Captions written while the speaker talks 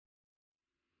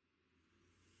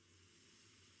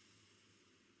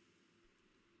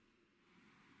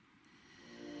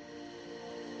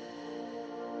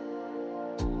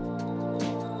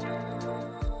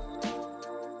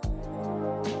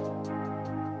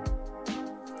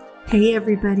Hey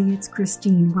everybody, it's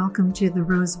Christine. Welcome to The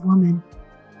Rose Woman.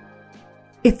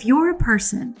 If you're a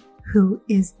person who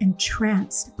is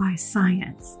entranced by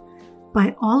science,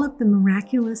 by all of the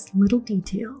miraculous little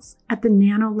details at the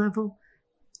nano level,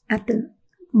 at the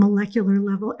molecular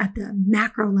level, at the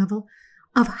macro level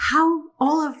of how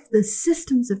all of the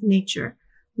systems of nature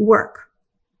work,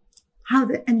 how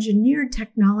the engineered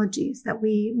technologies that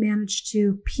we manage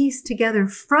to piece together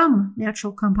from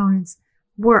natural components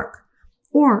work,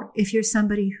 or if you're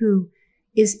somebody who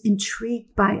is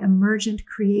intrigued by emergent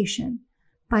creation,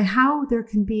 by how there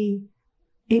can be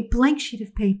a blank sheet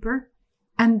of paper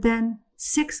and then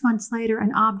 6 months later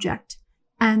an object,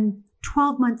 and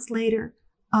 12 months later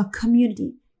a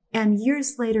community, and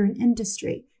years later an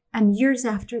industry, and years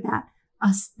after that,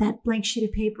 that blank sheet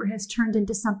of paper has turned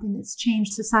into something that's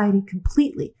changed society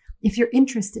completely. If you're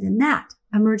interested in that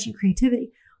emergent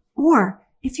creativity, or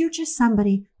if you're just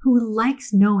somebody who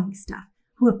likes knowing stuff,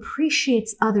 who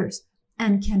appreciates others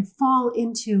and can fall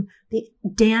into the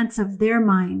dance of their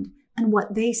mind and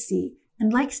what they see,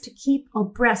 and likes to keep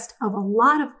abreast of a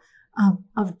lot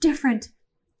of different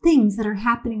things that are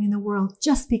happening in the world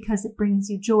just because it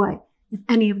brings you joy, if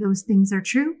any of those things are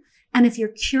true. And if you're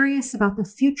curious about the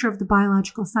future of the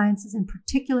biological sciences in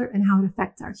particular and how it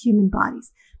affects our human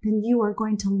bodies, then you are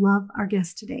going to love our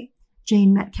guest today,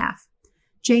 Jane Metcalfe.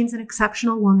 Jane's an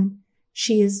exceptional woman.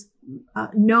 She is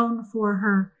known for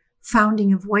her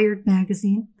founding of Wired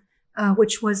magazine,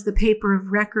 which was the paper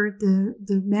of record,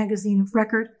 the magazine of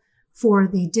record for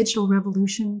the digital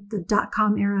revolution, the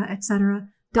 .com era, etc.,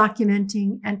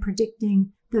 documenting and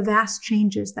predicting the vast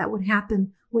changes that would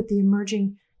happen with the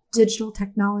emerging digital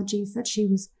technologies that she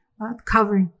was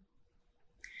covering.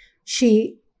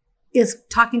 She is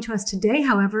talking to us today,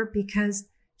 however, because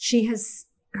she has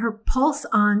her pulse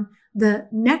on the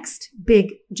next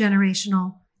big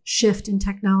generational shift in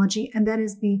technology, and that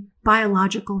is the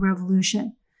biological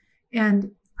revolution.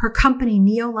 And her company,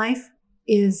 Neolife,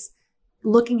 is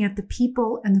looking at the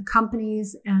people and the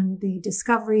companies and the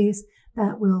discoveries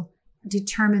that will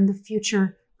determine the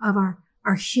future of our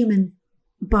human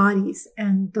bodies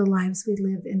and the lives we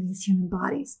live in these human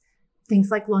bodies. Things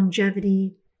like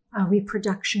longevity,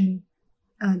 reproduction,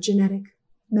 genetic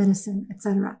medicine,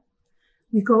 etc.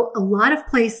 We go a lot of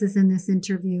places in this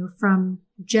interview, from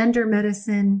gender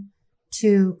medicine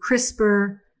to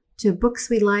CRISPR to books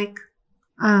we like,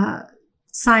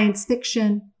 science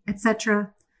fiction,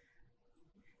 etc.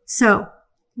 So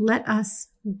let us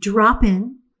drop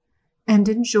in and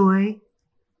enjoy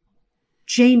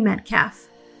Jane Metcalfe,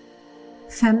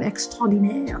 femme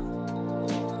extraordinaire.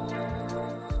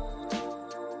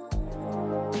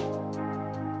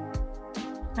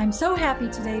 I'm so happy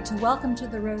today to welcome to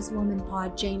the Rose Woman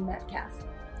Pod Jane Metcalfe.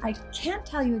 I can't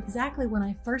tell you exactly when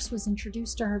I first was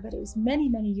introduced to her, but it was many,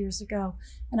 many years ago.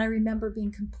 And I remember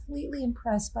being completely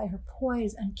impressed by her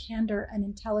poise and candor and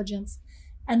intelligence,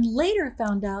 and later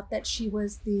found out that she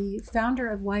was the founder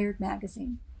of Wired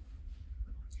magazine.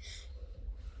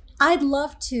 I'd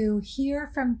love to hear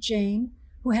from Jane,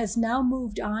 who has now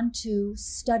moved on to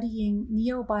studying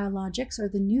neobiologics, or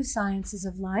the new sciences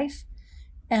of life,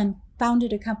 and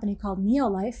founded a company called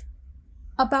Neolife,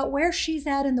 about where she's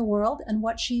at in the world and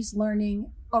what she's learning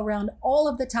around all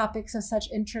of the topics of such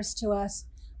interest to us: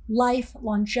 life,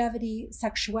 longevity,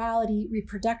 sexuality,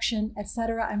 reproduction,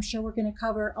 etc. I'm sure we're going to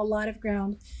cover a lot of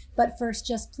ground. But first,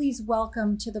 just please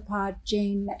welcome to the pod,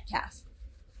 Jane Metcalfe.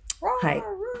 Hi.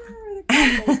 The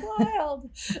crowd goes wild.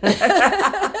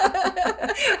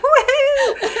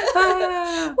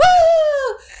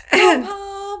 Woo!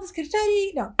 Palms,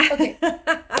 confetti. No, okay.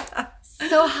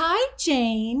 So hi,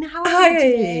 Jane. How are you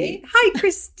today? Hi,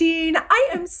 Christine. I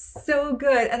am so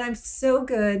good. And I'm so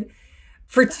good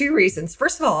for two reasons.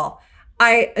 First of all,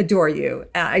 I adore you.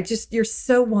 You're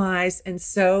so wise and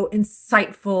so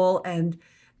insightful and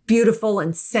beautiful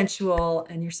and sensual.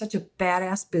 And you're such a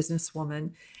badass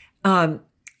businesswoman.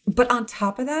 But on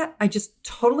top of that, I just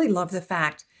totally love the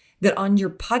fact that on your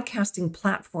podcasting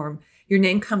platform, your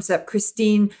name comes up,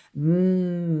 Christine,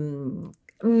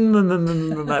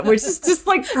 which is just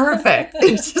like perfect.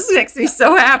 It just makes me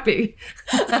so happy.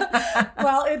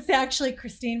 Well, it's actually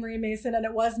Christine Marie Mason, and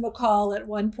it was McCall at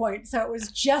one point. So it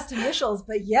was just initials,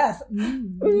 but yes.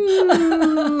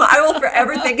 I will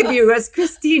forever think of you as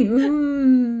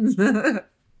Christine.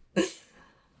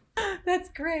 That's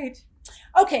great.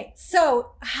 Okay,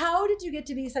 so how did you get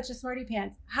to be such a smarty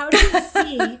pants? How do you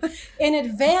see in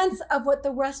advance of what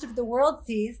the rest of the world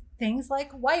sees things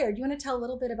like Wired? You want to tell a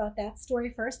little bit about that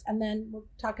story first, and then we'll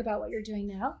talk about what you're doing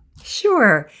now?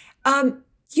 Sure. I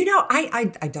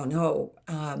don't know.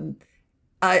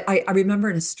 I remember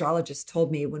an astrologist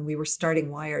told me when we were starting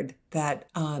Wired that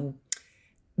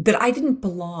that I didn't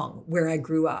belong where I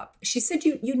grew up. She said,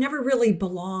 you never really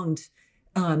belonged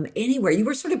anywhere. You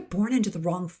were sort of born into the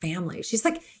wrong family. She's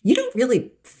like, you don't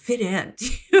really fit in.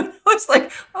 I was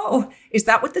like, oh, is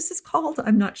that what this is called?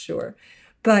 I'm not sure.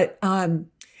 But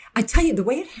I tell you, the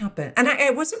way it happened, and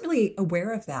I wasn't really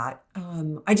aware of that.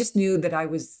 I just knew that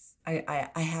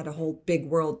I had a whole big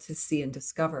world to see and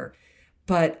discover.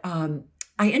 But I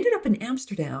ended up in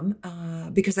Amsterdam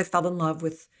because I fell in love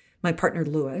with my partner,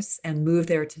 Lewis, and moved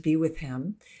there to be with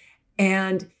him.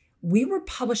 And we were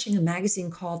publishing a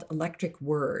magazine called Electric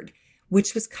Word,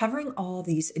 which was covering all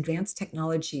these advanced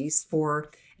technologies for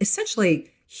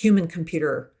essentially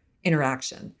human-computer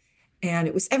interaction. And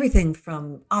it was everything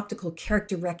from optical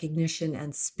character recognition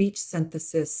and speech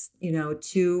synthesis,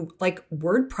 to like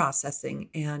word processing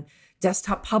and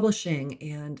desktop publishing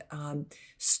and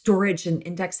storage and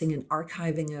indexing and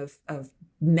archiving of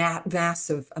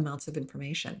vast amounts of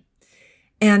information.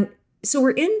 And so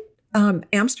we're in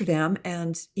Amsterdam,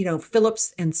 and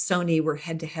Philips and Sony were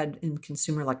head to head in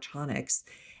consumer electronics,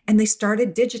 and they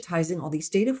started digitizing all these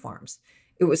data forms.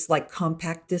 It was like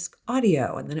compact disc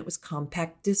audio, and then it was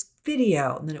compact disc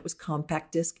video, and then it was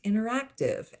compact disc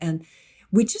interactive. And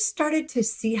we just started to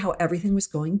see how everything was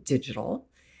going digital.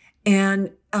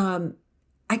 And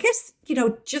I guess,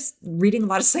 just reading a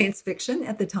lot of science fiction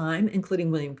at the time,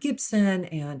 including William Gibson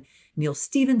and Neil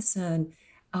Stephenson,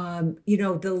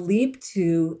 the leap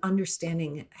to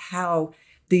understanding how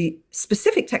the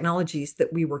specific technologies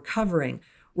that we were covering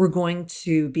were going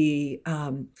to be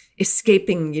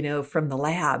escaping, from the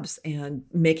labs and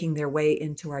making their way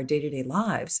into our day-to-day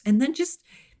lives. And then just,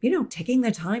 taking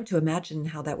the time to imagine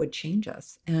how that would change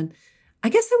us. And I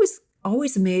guess I was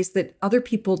always amazed that other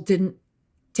people didn't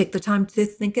take the time to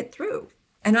think it through.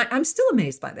 And I'm still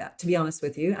amazed by that, to be honest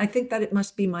with you. I think that it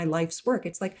must be my life's work.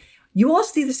 It's like, you all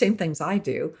see the same things I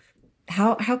do.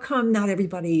 How come not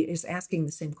everybody is asking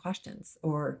the same questions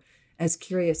or as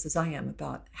curious as I am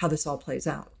about how this all plays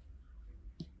out?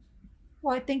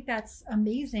 Well, I think that's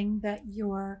amazing that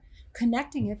you're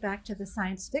connecting it back to the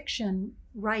science fiction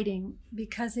writing,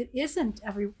 because it isn't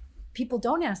people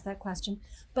don't ask that question,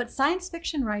 but science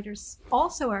fiction writers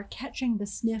also are catching the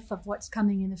sniff of what's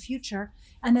coming in the future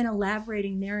and then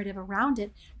elaborating narrative around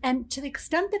it. And to the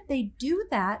extent that they do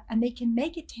that and they can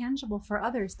make it tangible for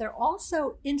others, they're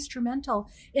also instrumental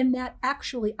in that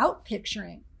actually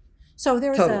outpicturing. So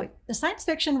there's the Science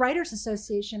Fiction Writers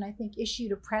Association, I think,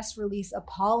 issued a press release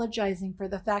apologizing for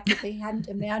the fact that they hadn't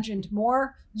imagined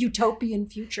more utopian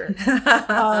future.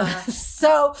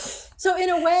 So in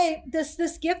a way, this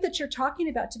gift that you're talking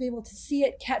about, to be able to see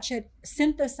it, catch it,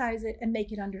 synthesize it, and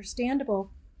make it understandable,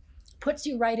 puts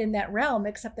you right in that realm,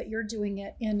 except that you're doing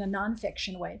it in a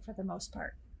nonfiction way for the most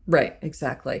part. Right,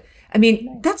 exactly. I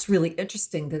mean, that's really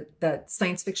interesting that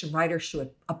science fiction writers should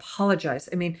apologize.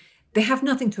 I mean, they have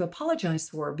nothing to apologize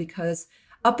for, because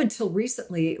up until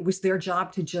recently, it was their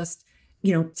job to just,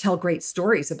 tell great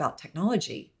stories about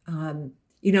technology.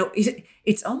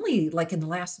 It's only like in the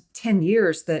last 10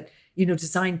 years that,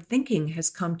 design thinking has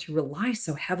come to rely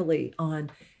so heavily on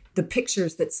the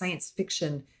pictures that science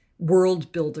fiction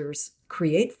world builders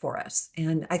create for us.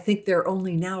 And I think they're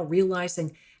only now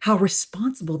realizing how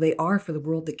responsible they are for the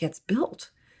world that gets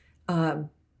built. I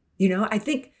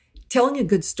think telling a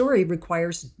good story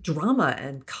requires drama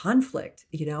and conflict.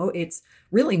 It's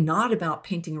really not about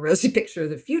painting a rosy picture of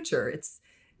the future. It's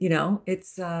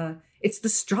the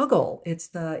struggle. It's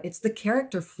the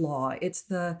character flaw. It's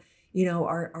the,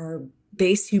 our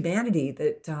base humanity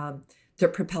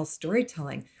that propels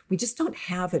storytelling. We just don't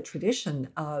have a tradition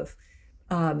of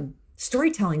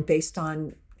storytelling based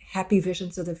on happy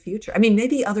visions of the future. I mean,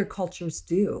 maybe other cultures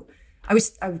do.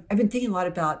 I've been thinking a lot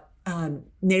about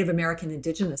Native American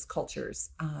indigenous cultures,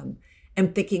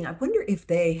 and thinking, I wonder if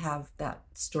they have that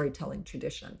storytelling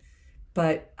tradition.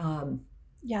 But I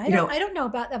don't know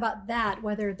about that,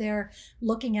 whether they're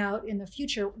looking out in the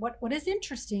future. What is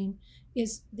interesting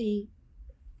is there's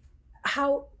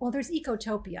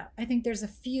ecotopia. I think there's a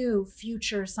few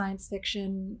future science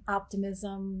fiction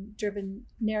optimism driven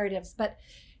narratives, but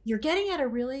you're getting at a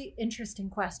really interesting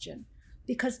question,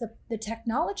 because the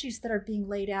technologies that are being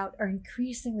laid out are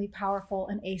increasingly powerful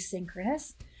and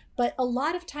asynchronous. But a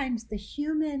lot of times the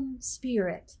human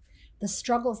spirit, the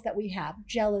struggles that we have,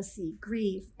 jealousy,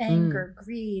 grief, anger,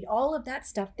 greed, all of that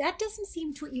stuff, that doesn't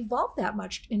seem to evolve that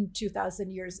much in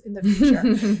 2,000 years in the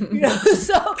future.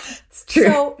 So it's true.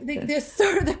 So this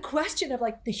sort of the question of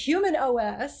like the human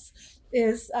OS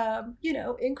is,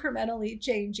 incrementally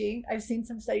changing. I've seen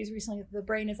some studies recently that the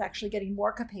brain is actually getting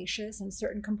more capacious and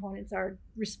certain components are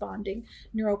responding,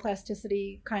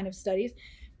 neuroplasticity kind of studies,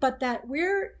 but that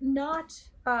we're not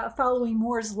following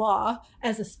Moore's law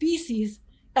as a species.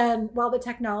 And while the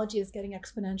technology is getting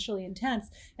exponentially intense.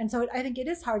 And so I think it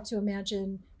is hard to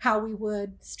imagine how we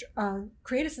would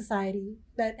create a society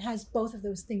that has both of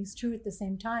those things true at the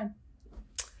same time.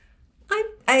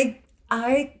 I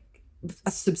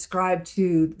subscribe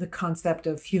to the concept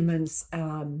of humans,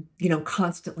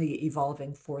 constantly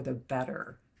evolving for the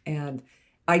better. And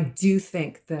I do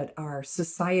think that our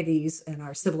societies and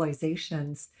our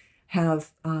civilizations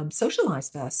have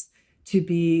socialized us to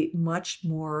be much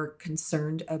more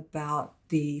concerned about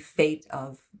the fate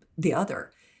of the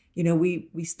other.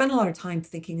 We spend a lot of time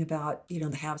thinking about,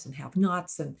 the haves and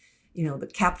have-nots and, the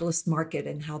capitalist market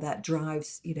and how that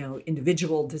drives,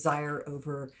 individual desire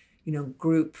over,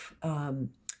 group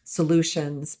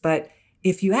solutions. But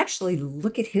if you actually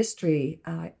look at history,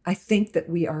 I think that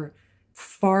we are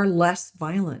far less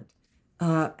violent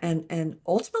and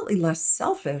ultimately less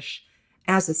selfish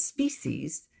as a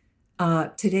species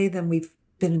today than we've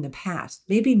been in the past.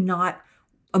 Maybe not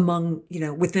among,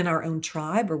 within our own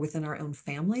tribe or within our own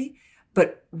family,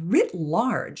 but writ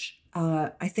large,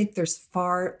 I think there's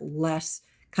far less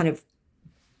kind of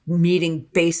meeting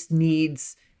base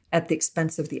needs at the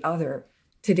expense of the other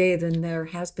today than there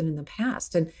has been in the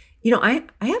past. And, I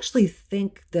actually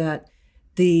think that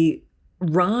the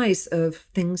rise of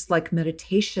things like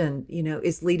meditation,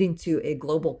 is leading to a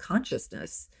global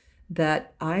consciousness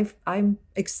that I'm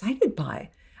excited by.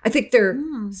 I think they're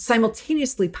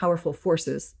simultaneously powerful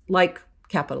forces like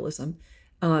capitalism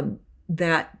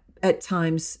that at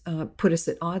times put us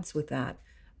at odds with that.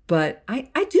 But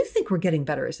I do think we're getting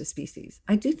better as a species.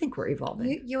 I do think we're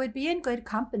evolving. You would be in good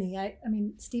company. I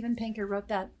mean, Steven Pinker wrote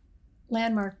that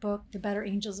landmark book, The Better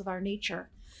Angels of Our Nature,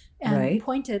 and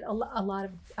pointed out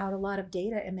a lot of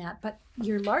data in that. But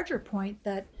your larger point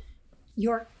that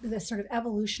the sort of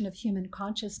evolution of human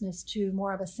consciousness to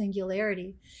more of a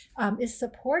singularity is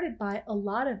supported by a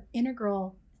lot of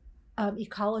integral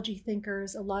ecology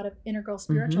thinkers, a lot of integral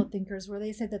spiritual thinkers, where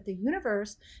they say that the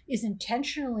universe is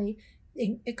intentionally,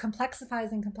 it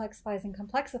complexifies and complexifies and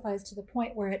complexifies to the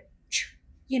point where it,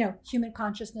 human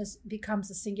consciousness becomes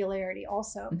a singularity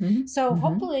also. So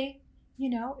hopefully,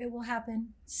 it will happen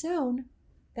soon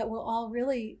that we'll all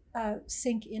really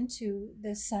sink into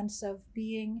this sense of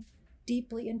being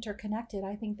deeply interconnected.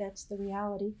 I think that's the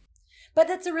reality. But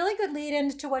that's a really good lead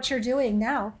into what you're doing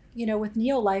now, with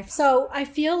Neolife. So I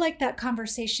feel like that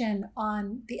conversation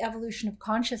on the evolution of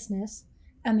consciousness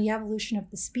and the evolution of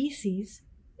the species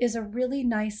is a really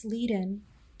nice lead in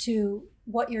to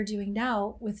what you're doing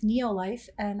now with Neolife.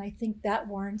 And I think that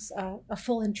warrants a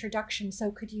full introduction.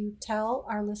 So could you tell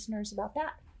our listeners about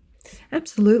that?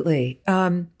 Absolutely.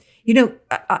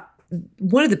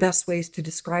 One of the best ways to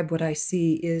describe what I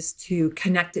see is to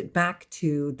connect it back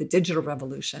to the digital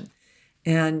revolution.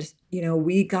 And,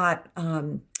 we got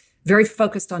very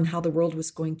focused on how the world was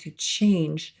going to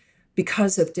change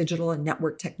because of digital and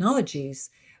network technologies,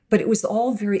 but it was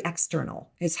all very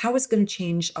external. It's how is it going to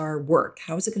change our work?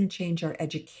 How is it going to change our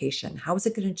education? How is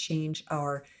it going to change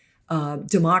our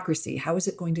democracy? How is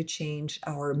it going to change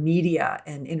our media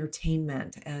and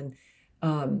entertainment? And,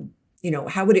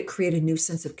 how would it create a new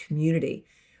sense of community?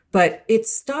 But it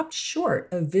stopped short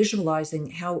of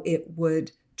visualizing how it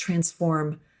would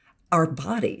transform our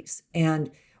bodies. And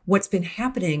what's been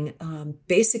happening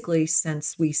basically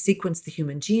since we sequenced the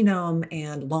human genome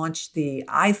and launched the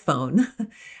iPhone,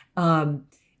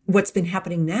 what's been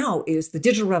happening now is the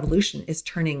digital revolution is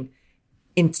turning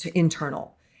into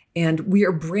internal. And we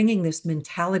are bringing this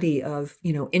mentality of,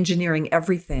 engineering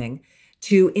everything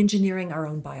to engineering our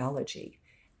own biology.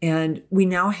 And we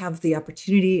now have the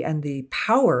opportunity and the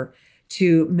power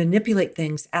to manipulate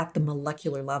things at the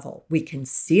molecular level. We can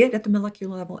see it at the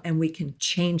molecular level and we can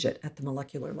change it at the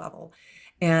molecular level.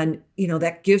 And,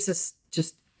 that gives us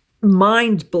just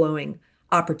mind-blowing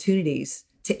opportunities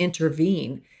to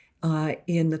intervene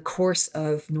in the course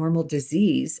of normal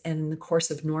disease and in the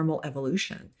course of normal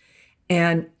evolution.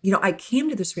 And, I came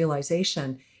to this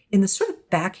realization in this sort of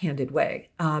backhanded way.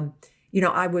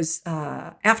 I was,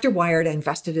 after Wired, I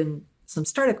invested in some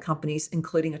startup companies,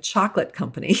 including a chocolate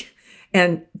company.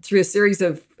 And through a series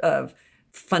of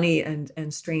funny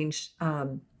and strange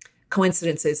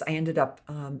coincidences, I ended up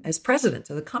as president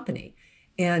of the company.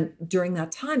 And during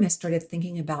that time, I started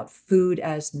thinking about food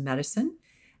as medicine,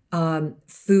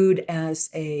 food as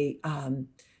a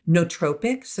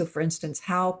nootropic. So for instance,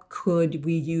 how could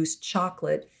we use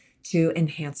chocolate to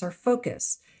enhance our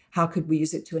focus? How could we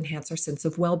use it to enhance our sense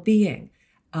of well-being?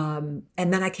 And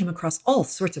then I came across all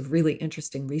sorts of really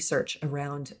interesting research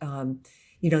around,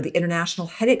 the International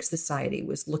Headache Society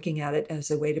was looking at it as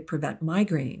a way to prevent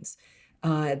migraines.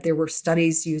 There were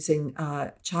studies using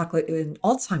chocolate in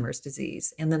Alzheimer's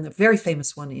disease, and then the very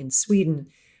famous one in Sweden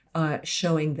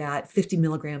showing that 50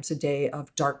 milligrams a day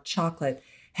of dark chocolate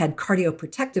had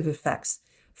cardioprotective effects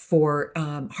for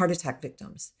heart attack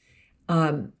victims.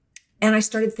 And I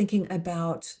started thinking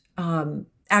about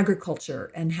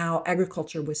agriculture and how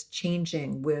agriculture was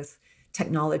changing with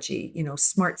technology,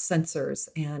 smart sensors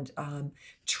and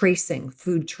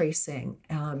food tracing.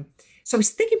 So I was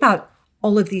thinking about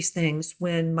all of these things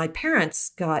when my parents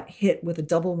got hit with a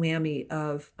double whammy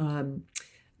of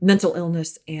mental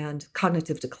illness and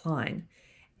cognitive decline.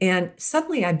 And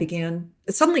suddenly I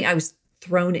was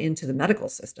thrown into the medical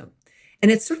system. And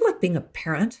it's sort of like being a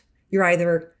parent. You're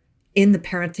either in the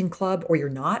parenting club or you're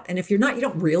not. And if you're not, you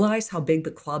don't realize how big the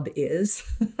club is.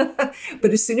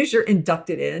 But as soon as you're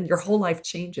inducted in, your whole life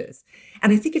changes.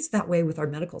 And I think it's that way with our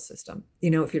medical system.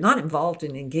 If you're not involved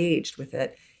and engaged with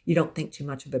it, you don't think too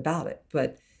much about it.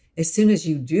 But as soon as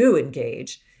you do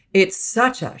engage, it's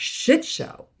such a shit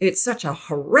show. It's such a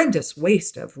horrendous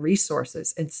waste of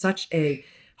resources and such a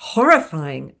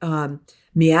horrifying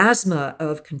miasma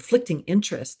of conflicting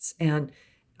interests. And,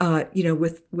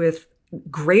 with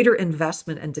greater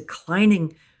investment and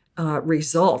declining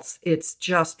results, it's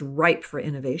just ripe for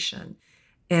innovation.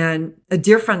 And a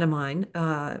dear friend of mine,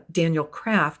 Daniel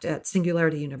Kraft at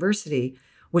Singularity University,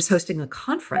 was hosting a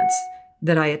conference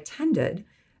that I attended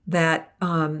that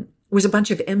was a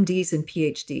bunch of MDs and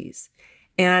PhDs.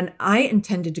 And I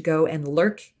intended to go and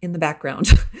lurk in the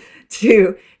background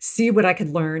to see what I could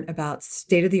learn about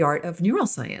state of the art of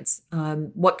neuroscience.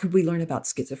 What could we learn about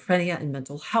schizophrenia and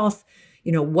mental health?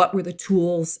 What were the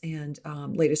tools and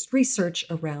latest research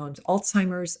around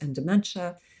Alzheimer's and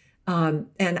dementia?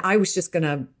 And I was just going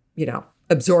to,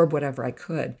 absorb whatever I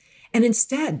could. And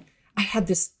instead, I had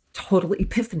this total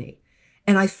epiphany.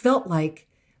 And I felt like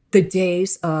the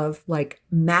days of like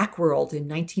Macworld in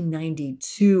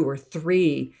 1992 or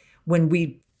 3, when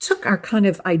we took our kind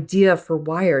of idea for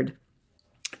Wired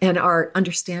and our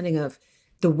understanding of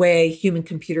the way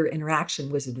human-computer interaction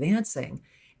was advancing,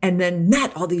 and then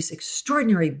met all these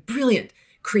extraordinary, brilliant,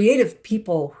 creative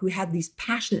people who had these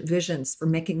passionate visions for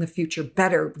making the future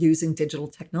better using digital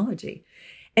technology.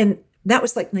 And that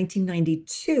was like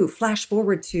 1992. Flash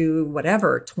forward to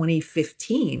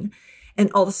 2015. And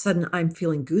all of a sudden I'm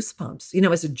feeling goosebumps.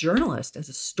 As a journalist, as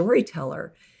a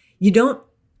storyteller, you don't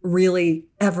really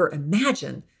ever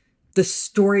imagine the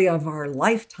story of our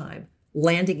lifetime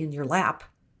landing in your lap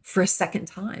for a second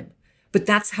time. But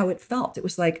that's how it felt. It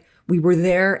was like we were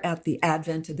there at the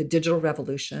advent of the digital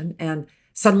revolution. And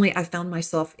suddenly I found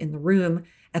myself in the room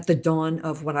at the dawn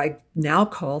of what I now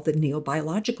call the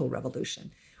neobiological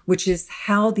revolution, which is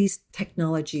how these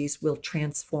technologies will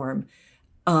transform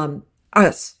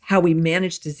us, how we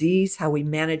manage disease, how we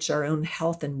manage our own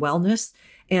health and wellness.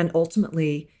 And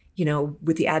ultimately,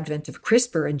 with the advent of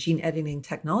CRISPR and gene editing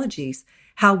technologies,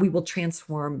 how we will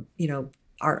transform,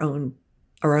 our own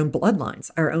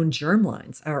bloodlines, our own germ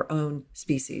lines, our own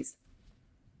species.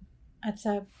 That's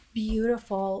a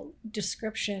beautiful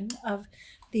description of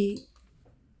the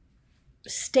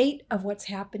state of what's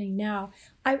happening now.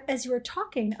 As you were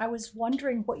talking, I was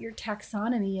wondering what your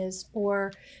taxonomy is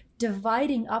for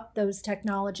dividing up those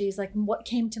technologies. Like what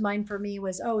came to mind for me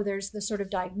was, there's the sort of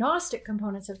diagnostic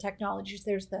components of technologies.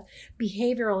 There's the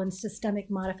behavioral and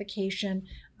systemic modification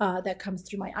that comes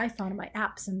through my iPhone and my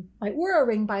apps and my Oura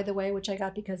Ring, by the way, which I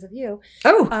got because of you.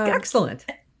 Oh, excellent.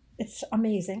 It's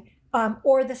amazing.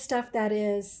 Or the stuff that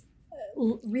is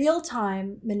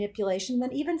real-time manipulation,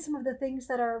 then even some of the things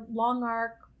that are long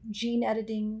arc gene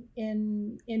editing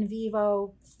in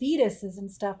vivo fetuses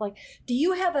and stuff. Like, do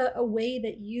you have a way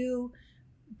that you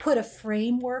put a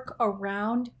framework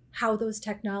around how those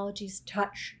technologies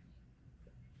touch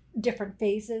different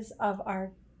phases of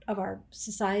our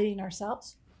society and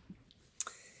ourselves?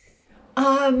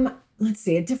 Let's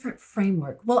see, a different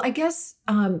framework. Well, I guess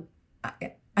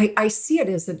I see it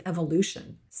as an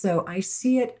evolution. So I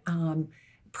see it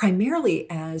primarily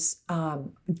as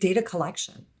data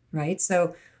collection, right?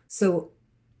 So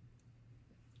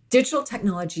digital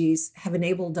technologies have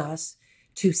enabled us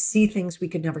to see things we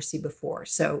could never see before.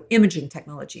 So imaging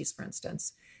technologies, for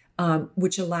instance,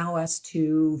 which allow us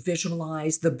to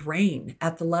visualize the brain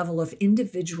at the level of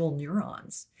individual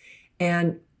neurons,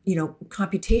 and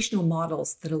computational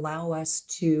models that allow us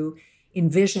to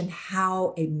envision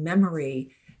how a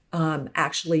memory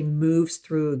actually moves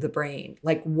through the brain,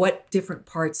 like what different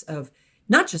parts of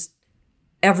not just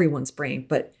everyone's brain,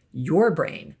 but your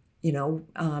brain,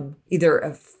 either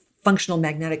a functional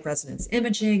magnetic resonance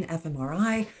imaging,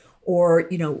 fMRI, or,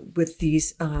 with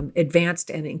these advanced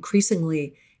and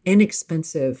increasingly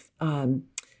inexpensive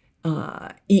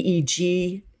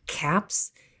EEG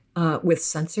caps with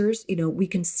sensors, we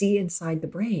can see inside the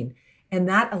brain. And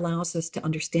that allows us to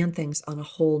understand things on a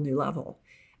whole new level.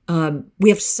 We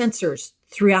have sensors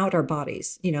throughout our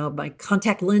bodies. My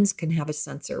contact lens can have a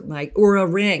sensor. My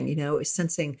Oura ring, is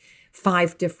sensing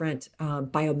 5 different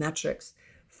biometrics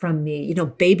from me.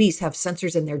 Babies have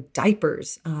sensors in their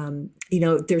diapers.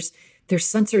 There's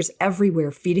sensors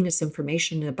everywhere feeding us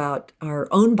information about our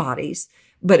own bodies,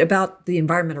 but about the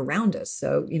environment around us.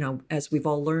 So, as we've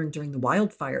all learned during the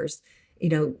wildfires,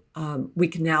 we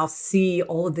can now see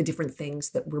all of the different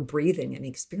things that we're breathing and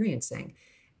experiencing.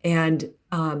 And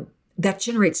that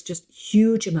generates just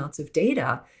huge amounts of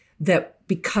data that,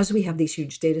 because we have these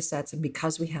huge data sets and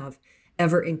because we have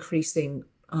ever increasing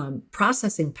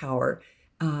processing power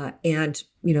and,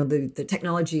 the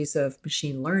technologies of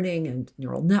machine learning and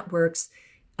neural networks,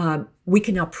 we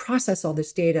can now process all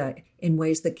this data in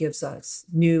ways that gives us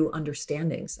new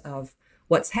understandings of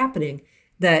what's happening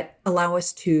that allow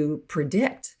us to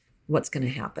predict what's going to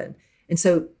happen. And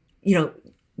so,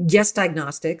 yes,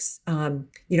 diagnostics,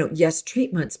 yes,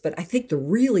 treatments, but I think the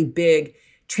really big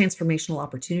transformational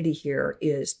opportunity here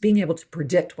is being able to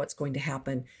predict what's going to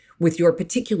happen with your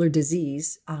particular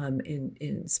disease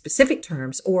in specific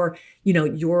terms, or,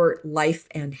 your life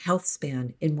and health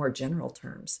span in more general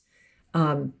terms.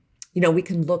 We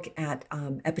can look at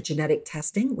epigenetic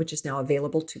testing, which is now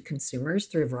available to consumers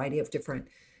through a variety of different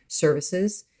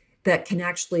services that can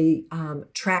actually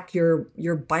track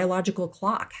your biological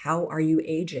clock. How are you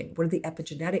aging? What are the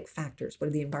epigenetic factors? What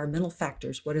are the environmental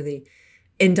factors? What are the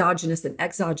endogenous and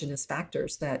exogenous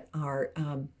factors that are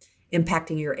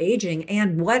impacting your aging?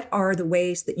 And what are the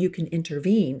ways that you can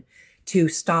intervene to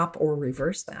stop or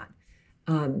reverse that?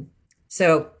 When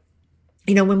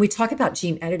we talk about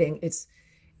gene editing, it's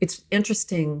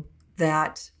interesting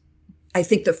that I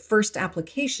think the first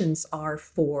applications are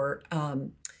for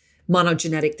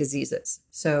monogenetic diseases.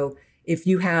 So if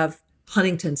you have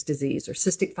Huntington's disease or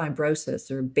cystic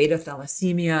fibrosis or beta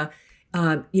thalassemia,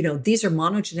 these are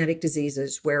monogenetic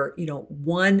diseases where,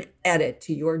 one edit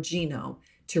to your genome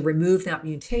to remove that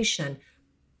mutation,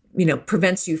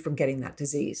 prevents you from getting that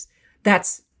disease.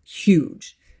 That's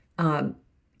huge.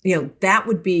 That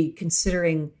would be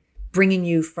considering bringing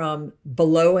you from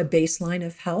below a baseline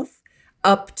of health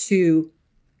up to,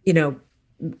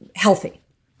 healthy,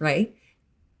 right?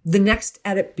 The next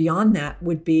edit beyond that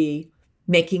would be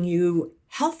making you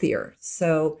healthier.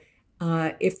 So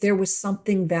if there was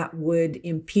something that would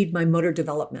impede my motor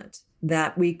development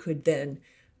that we could then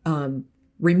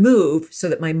remove so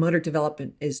that my motor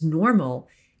development is normal,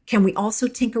 can we also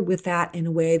tinker with that in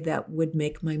a way that would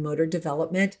make my motor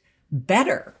development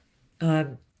better?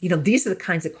 These are the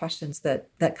kinds of questions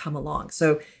that come along.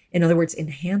 So in other words,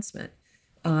 enhancement.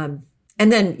 And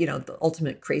then, the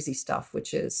ultimate crazy stuff,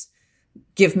 which is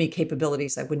give me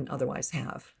capabilities I wouldn't otherwise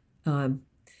have. I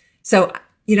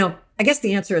guess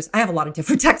the answer is I have a lot of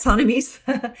different taxonomies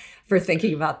for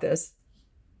thinking about this.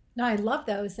 No, I love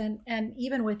those. And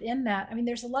even within that,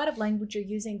 there's a lot of language you're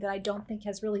using that I don't think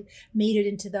has really made it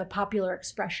into the popular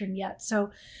expression yet.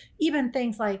 So even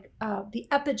things like the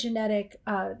epigenetic,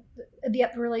 the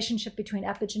relationship between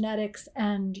epigenetics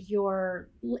and your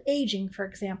aging, for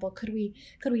example, could we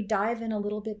dive in a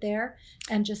little bit there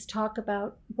and just talk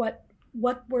about what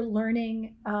we're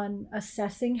learning on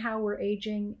assessing how we're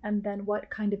aging, and then what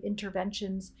kind of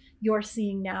interventions you're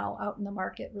seeing now out in the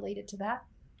market related to that?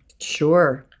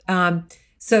 Sure.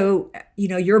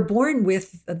 You're born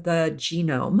with the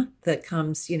genome that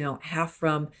comes, half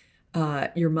from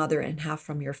your mother and half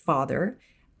from your father.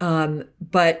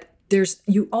 But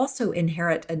you also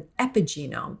inherit an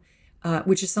epigenome,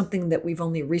 which is something that we've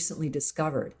only recently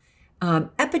discovered.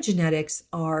 Epigenetics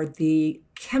are the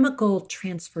chemical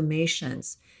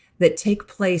transformations that take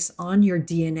place on your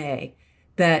DNA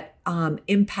that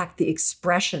impact the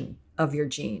expression of your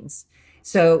genes.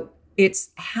 So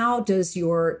it's how does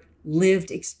your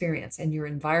lived experience and your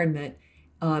environment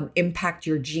impact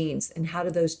your genes, and how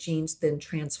do those genes then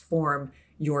transform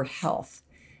your health?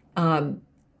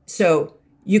 So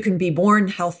you can be born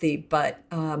healthy, but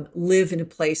live in a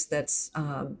place that's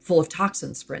full of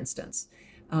toxins, for instance.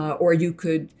 Or you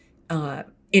could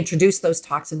introduce those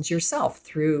toxins yourself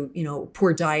through,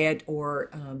 poor diet or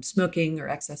smoking or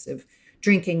excessive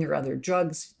drinking or other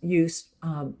drugs use,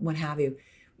 what have you.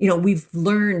 We've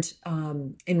learned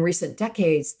in recent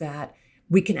decades that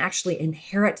we can actually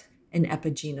inherit an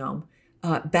epigenome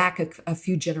back a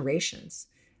few generations.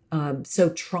 So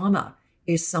trauma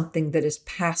is something that is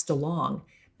passed along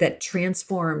that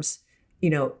transforms,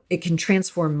 it can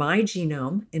transform my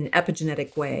genome in an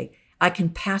epigenetic way. I can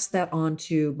pass that on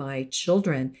to my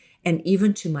children and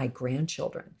even to my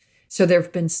grandchildren. So there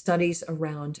have been studies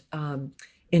around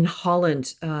in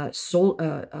Holland,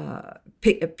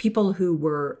 people who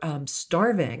were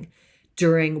starving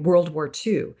during World War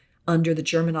II under the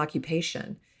German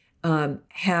occupation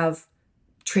have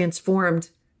transformed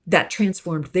their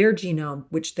genome,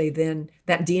 which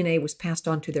that DNA was passed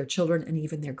on to their children and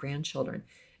even their grandchildren.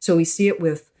 So we see it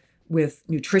with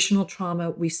nutritional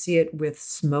trauma, we see it with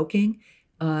smoking,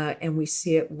 and we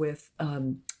see it with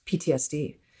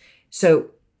PTSD.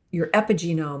 So your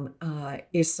epigenome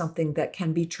is something that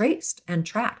can be traced and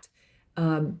tracked.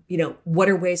 What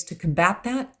are ways to combat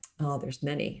that? Oh, there's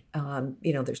many.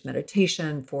 There's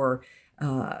meditation for,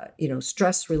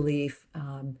 stress relief.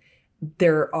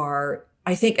 There are,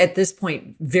 I think at this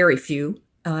point, very few,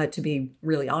 to be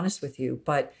really honest with you,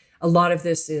 but a lot of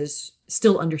this is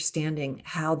still understanding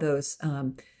how those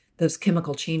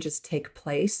chemical changes take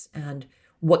place and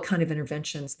what kind of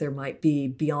interventions there might be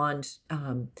beyond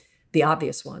the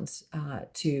obvious ones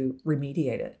to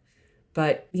remediate it.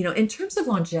 But, in terms of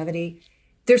longevity,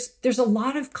 there's a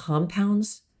lot of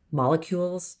compounds,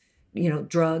 molecules,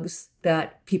 drugs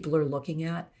that people are looking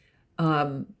at,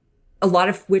 a lot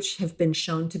of which have been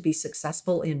shown to be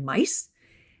successful in mice.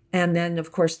 And then,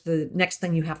 of course, the next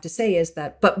thing you have to say is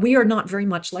that, but we are not very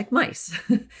much like mice.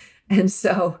 And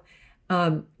so,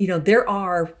 there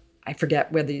are, I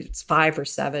forget whether it's 5 or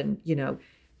 7,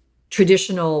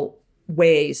 traditional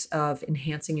ways of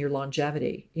enhancing your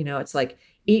longevity. It's like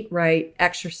eat right,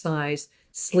 exercise,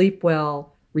 sleep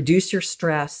well, reduce your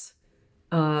stress,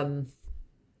 love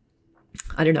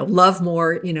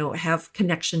more, have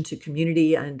connection to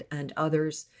community and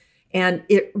others. And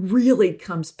it really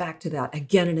comes back to that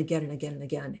again and again and again and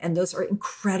again. And those are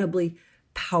incredibly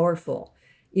powerful.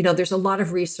 There's a lot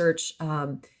of research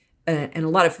and a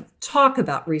lot of talk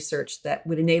about research that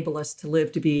would enable us to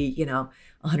live to be,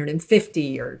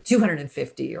 150 or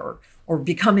 250 or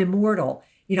become immortal.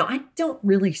 I don't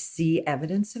really see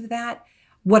evidence of that.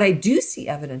 What I do see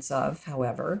evidence of,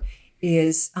 however,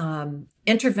 is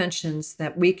interventions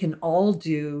that we can all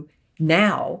do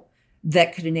now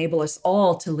that could enable us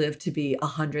all to live to be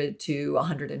 100 to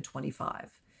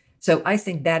 125. So I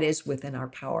think that is within our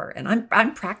power. And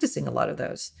I'm practicing a lot of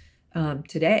those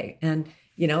today. And,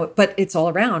 but it's all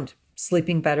around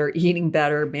sleeping better, eating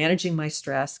better, managing my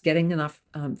stress, getting enough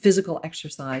physical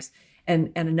exercise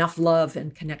and enough love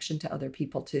and connection to other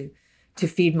people to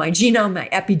feed my genome, my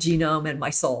epigenome, and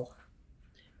my soul.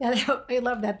 Yeah, I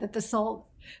love that the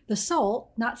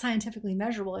soul, not scientifically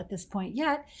measurable at this point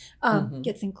yet,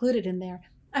 gets included in there.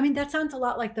 I mean, that sounds a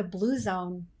lot like the blue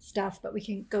zone stuff, but we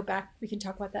can go back. We can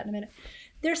talk about that in a minute.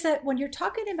 There's that when you're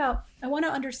talking about, I want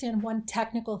to understand one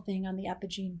technical thing on the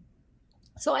epigene.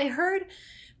 So I heard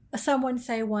someone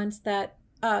say once that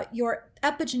your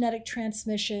epigenetic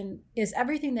transmission is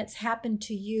everything that's happened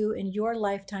to you in your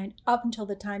lifetime up until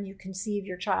the time you conceive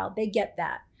your child. They get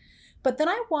that. But then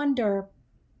I wonder,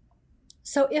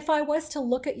 so if I was to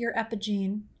look at your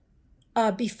epigene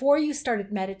before you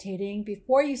started meditating,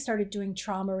 before you started doing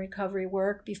trauma recovery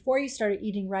work, before you started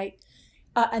eating right,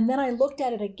 and then I looked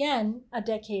at it again a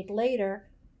decade later,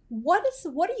 what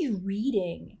are you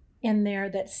reading in there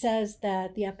that says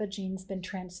that the epigene's been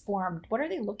transformed? What are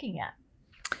they looking at?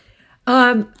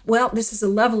 Well, this is a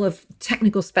level of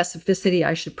technical specificity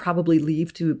I should probably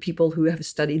leave to people who have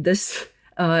studied this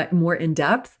more in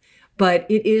depth. But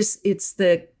it's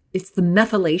the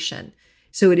methylation.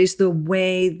 So it is the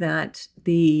way that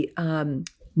the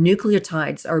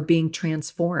nucleotides are being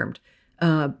transformed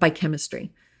by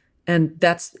chemistry. And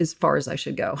that's as far as I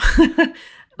should go.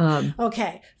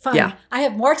 Okay, fine. Yeah. I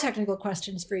have more technical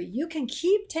questions for you. You can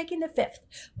keep taking the 5th,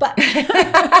 but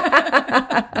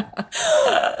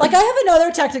like I have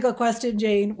another technical question,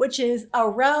 Jane, which is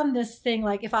around this thing.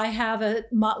 Like if I have a,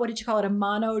 what did you call it? A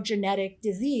monogenetic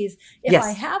disease. If Yes.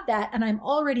 I have that and I'm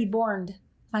already born,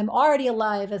 I'm already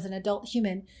alive as an adult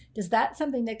human, does that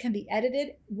something that can be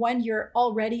edited when you're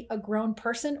already a grown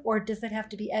person, or does it have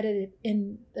to be edited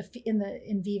in the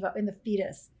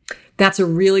fetus? That's a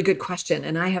really good question.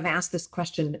 And I have asked this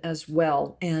question as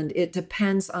well. And it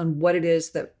depends on what it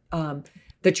is that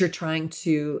you're trying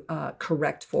to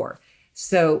correct for.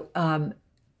 So and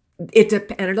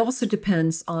it also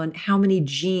depends on how many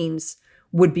genes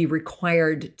would be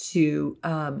required to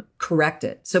correct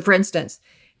it. So for instance,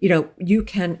 you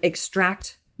can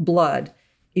extract blood,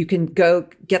 you can go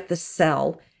get the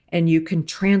cell, and you can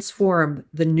transform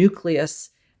the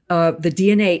nucleus, the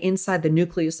DNA inside the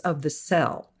nucleus of the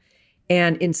cell.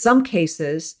 And in some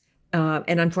cases,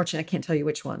 and unfortunately, I can't tell you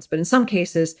which ones, but in some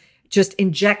cases, just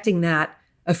injecting that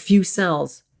a few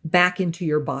cells back into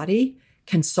your body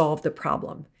can solve the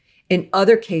problem. In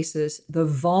other cases, the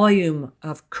volume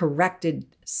of corrected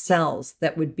cells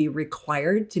that would be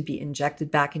required to be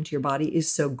injected back into your body is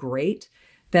so great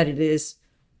that it is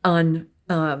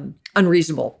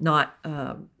unreasonable,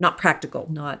 not practical,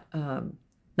 not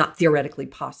theoretically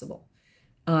possible.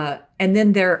 And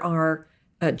then there are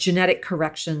genetic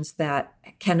corrections that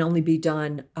can only be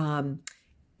done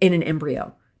in an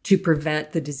embryo to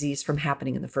prevent the disease from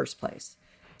happening in the first place.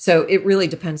 So it really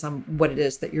depends on what it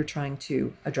is that you're trying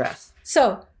to address.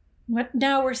 So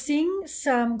now we're seeing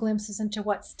some glimpses into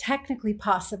what's technically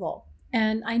possible.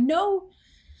 And I know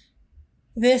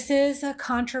this is a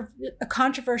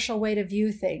controversial way to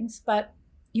view things, but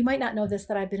you might not know this,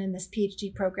 that I've been in this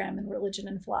PhD program in religion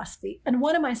and philosophy. And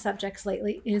one of my subjects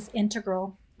lately is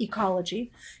integral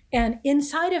ecology. And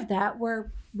inside of that,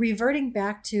 we're reverting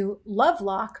back to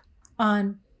Lovelock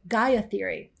on Gaia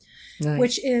theory, Nice.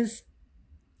 which is,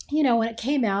 when it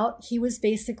came out, he was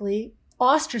basically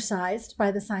ostracized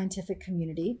by the scientific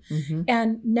community. Mm-hmm.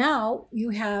 And now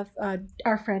you have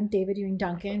our friend David Ewing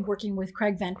Duncan working with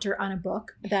Craig Venter on a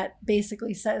book that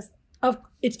basically says,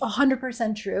 it's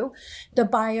 100% true. The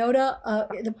biota,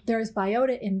 there's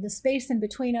biota in the space in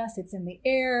between us. It's in the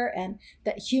air, and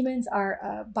that humans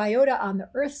are biota on the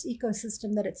Earth's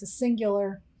ecosystem, that it's a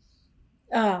singular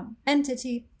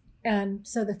entity. And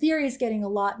so the theory is getting a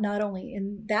lot, not only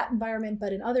in that environment,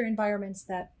 but in other environments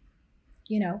that,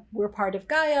 we're part of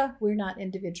Gaia, we're not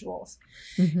individuals.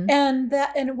 Mm-hmm.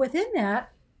 And within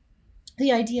that,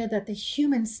 the idea that the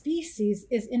human species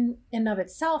is in and of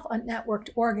itself a networked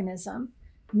organism,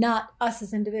 not us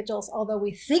as individuals, although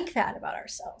we think that about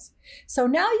ourselves. So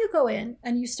now you go in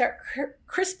and you start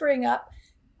CRISPRing up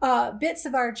bits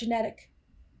of our genetic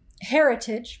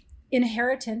heritage,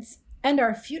 inheritance, and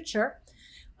our future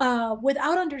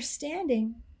without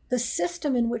understanding the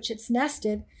system in which it's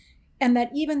nested. And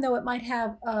that even though it might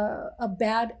have a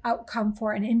bad outcome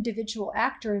for an individual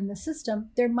actor in the system,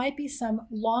 there might be some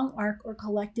long arc or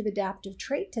collective adaptive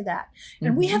trait to that.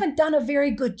 And we haven't done a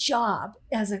very good job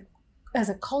as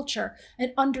a culture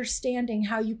at understanding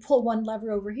how you pull one lever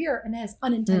over here and it has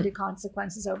unintended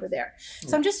consequences over there.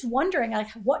 So I'm just wondering, like,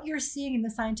 what you're seeing in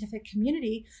the scientific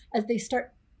community as they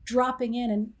start dropping in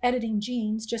and editing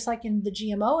genes, just like in the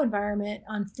GMO environment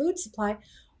on food supply.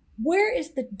 Where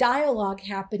is the dialogue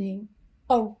happening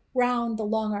around the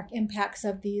long arc impacts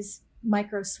of these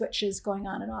micro switches going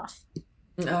on and off?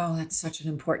 Oh, that's such an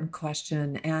important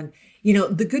question. And,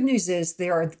 the good news is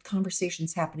there are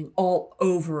conversations happening all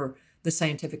over the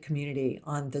scientific community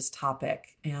on this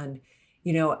topic. And,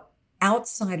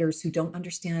 outsiders who don't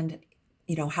understand,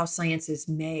 how science is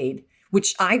made,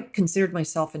 which I considered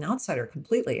myself an outsider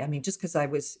completely. I mean, just because I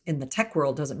was in the tech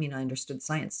world doesn't mean I understood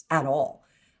science at all.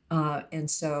 And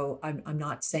so I'm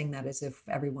not saying that as if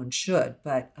everyone should,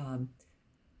 but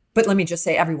let me just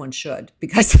say everyone should,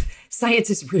 because science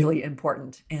is really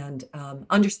important, and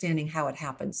understanding how it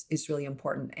happens is really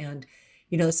important. And,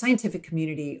 the scientific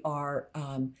community are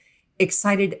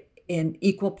excited in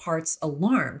equal parts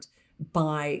alarmed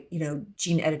by,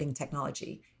 gene editing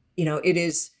technology.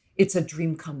 It's a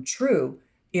dream come true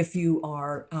if you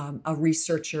are a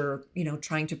researcher,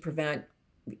 trying to prevent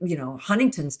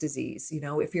Huntington's disease,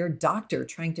 if you're a doctor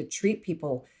trying to treat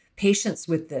patients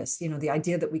with this, the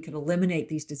idea that we could eliminate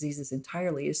these diseases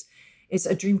entirely is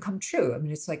a dream come true. I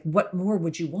mean, it's like, what more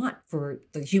would you want for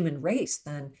the human race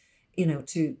than,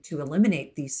 to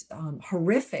eliminate these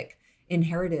horrific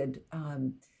inherited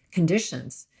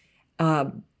conditions.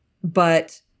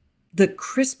 But the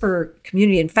CRISPR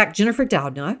community, in fact, Jennifer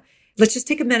Doudna, let's just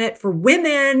take a minute for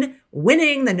women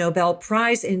winning the Nobel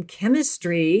Prize in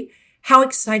chemistry. How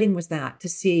exciting was that to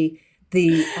see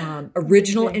the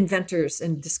original inventors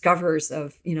and discoverers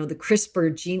of, the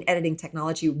CRISPR gene editing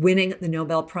technology winning the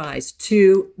Nobel Prize,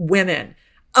 2 women.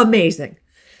 Amazing.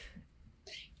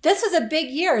 This was a big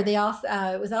year. They also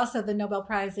it was also the Nobel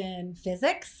Prize in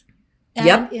physics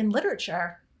and in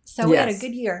literature. So we had a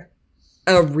good year.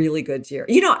 A really good year.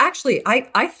 Actually,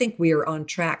 I think we are on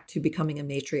track to becoming a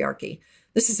matriarchy.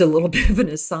 This is a little bit of an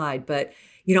aside, but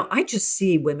I just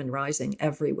see women rising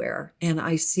everywhere, and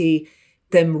I see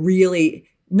them really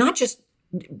not just,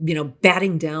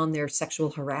 batting down their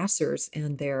sexual harassers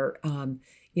and their,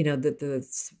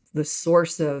 the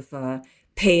source of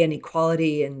pay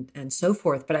inequality and so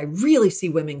forth, but I really see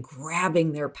women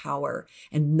grabbing their power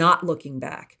and not looking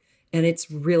back. And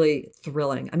it's really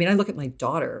thrilling. I mean, I look at my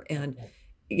daughter, and,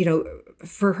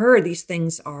 for her, these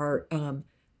things are,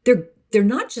 they're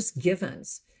not just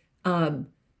givens.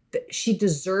 She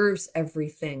deserves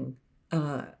everything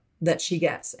that she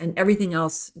gets, and everything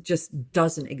else just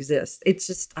doesn't exist. It's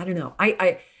just, I don't know.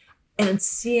 And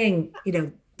seeing,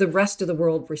 the rest of the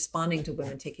world responding to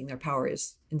women taking their power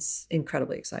is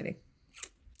incredibly exciting.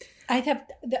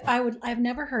 I've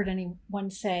never heard anyone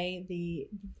say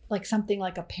something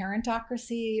like a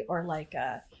parentocracy or like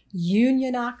a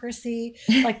unionocracy.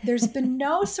 Like there's been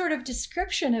no sort of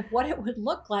description of what it would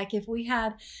look like if we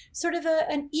had sort of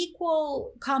an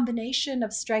equal combination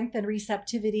of strength and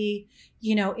receptivity,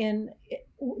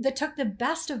 that took the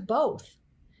best of both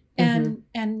and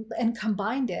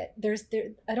combined it.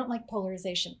 I don't like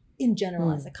polarization in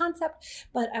general as a concept,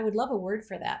 but I would love a word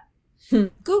for that.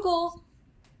 Google.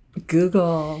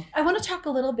 I want to talk a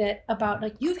little bit about,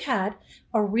 you've had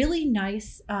a really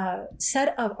nice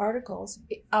set of articles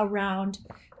around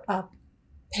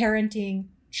parenting,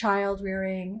 child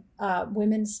rearing,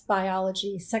 women's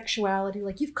biology, sexuality.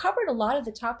 You've covered a lot of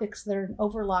the topics that are in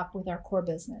overlap with our core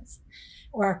business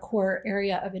or our core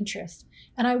area of interest.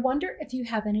 And I wonder if you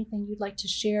have anything you'd like to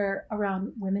share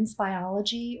around women's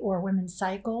biology or women's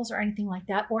cycles or anything like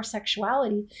that, or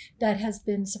sexuality that has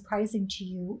been surprising to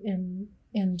you in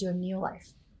doing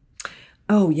Neolife.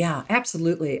 Oh yeah,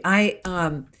 absolutely.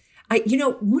 One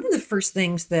of the first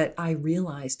things that I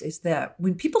realized is that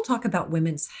when people talk about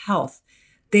women's health,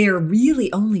 they are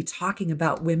really only talking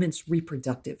about women's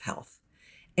reproductive health.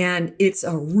 And it's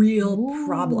a real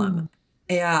problem.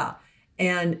 Yeah.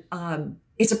 And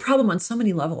it's a problem on so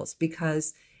many levels,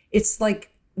 because it's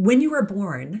like when you were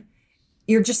born,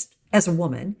 you're just, as a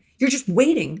woman, you're just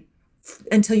waiting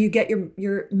until you get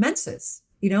your menses.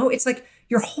 It's like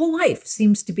your whole life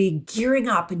seems to be gearing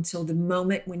up until the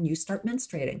moment when you start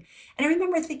menstruating. And I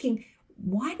remember thinking,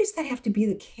 why does that have to be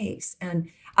the case? And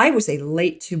I was a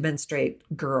late to menstruate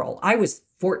girl. I was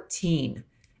 14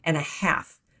 and a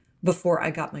half before I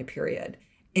got my period.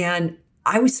 And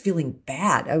I was feeling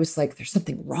bad. I was like, there's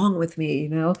something wrong with me,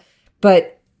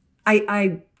 But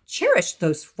I cherished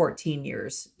those 14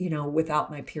 years, without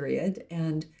my period.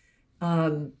 And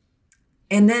then,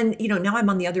 now I'm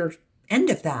on the other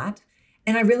end of that.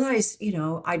 And I realized,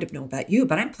 I don't know about you,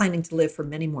 but I'm planning to live for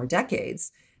many more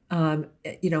decades, in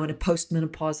a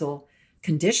postmenopausal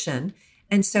condition.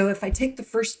 And so if I take the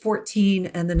first 14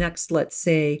 and the next, let's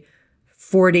say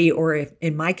 40, or if,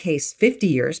 in my case, 50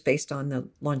 years based on the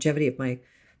longevity of my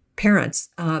parents.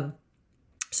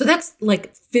 So that's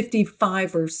like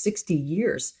 55 or 60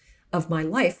 years of my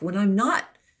life when I'm not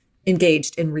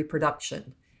engaged in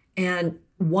reproduction. And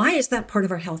why is that part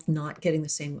of our health not getting the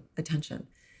same attention?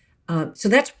 So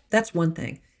that's one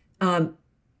thing. And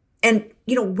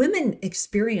women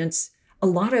experience a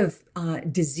lot of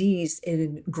disease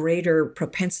in greater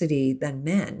propensity than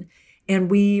men.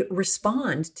 And we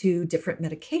respond to different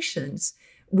medications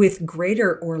with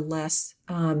greater or less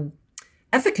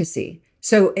efficacy.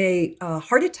 So a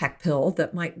heart attack pill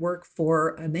that might work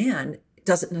for a man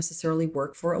doesn't necessarily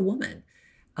work for a woman.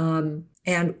 And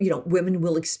women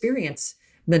will experience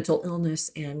mental illness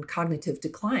and cognitive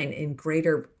decline in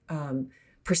greater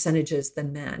percentages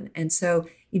than men. And so,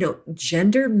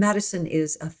 gender medicine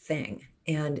is a thing,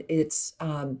 and it's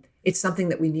something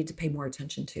that we need to pay more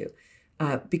attention to,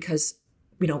 because,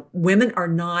 women are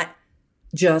not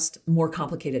just more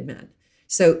complicated men.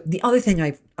 So the other thing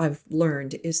I've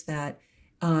learned is that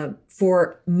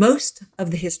for most of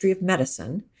the history of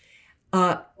medicine,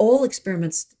 all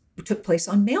experiments took place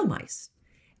on male mice.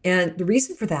 And the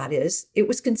reason for that is it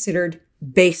was considered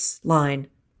baseline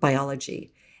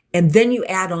biology. And then you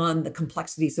add on the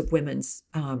complexities of women's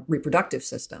reproductive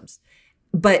systems.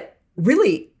 But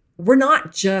really, we're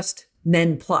not just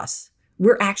men plus.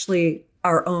 We're actually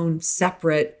our own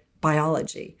separate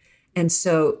biology. And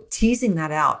so teasing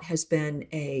that out has been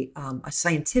a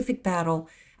scientific battle,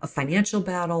 a financial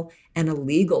battle, and a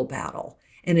legal battle.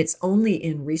 And it's only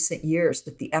in recent years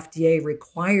that the FDA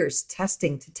requires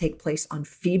testing to take place on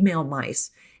female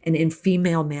mice and in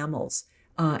female mammals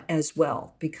as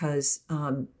well, because,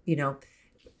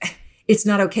 it's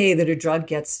not okay that a drug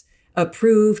gets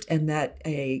approved and that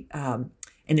an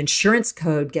insurance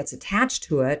code gets attached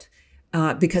to it,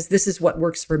 because this is what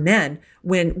works for men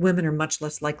when women are much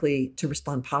less likely to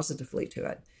respond positively to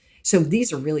it. So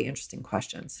these are really interesting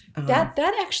questions. That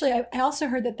actually, I also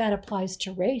heard that applies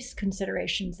to race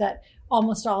considerations, that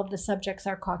almost all of the subjects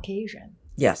are Caucasian.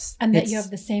 Yes. And that you have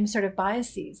the same sort of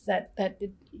biases, that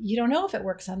you don't know if it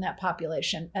works on that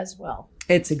population as well.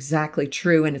 It's exactly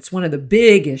true. And it's one of the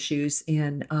big issues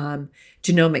in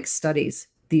genomic studies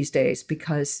these days,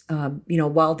 because,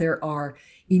 while there are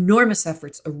enormous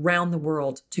efforts around the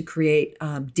world to create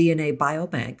DNA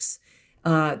biobanks,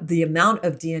 the amount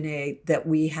of DNA that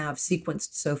we have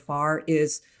sequenced so far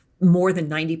is more than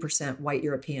 90% white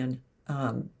European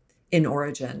in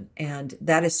origin. And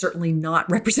that is certainly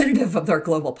not representative of our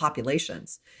global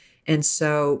populations. And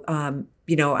so,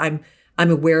 I'm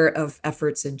aware of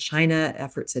efforts in China,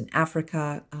 efforts in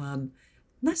Africa,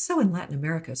 less so in Latin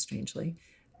America, strangely,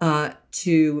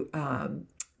 to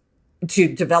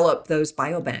develop those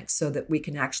biobanks so that we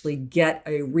can actually get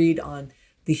a read on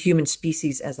the human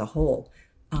species as a whole,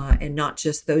 and not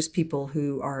just those people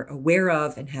who are aware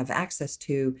of and have access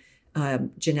to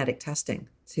genetic testing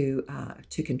to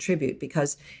contribute,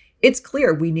 because it's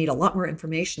clear we need a lot more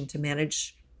information to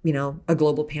manage, a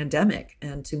global pandemic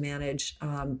and to manage,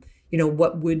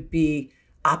 what would be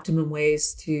optimum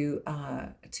ways to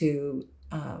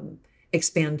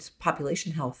expand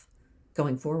population health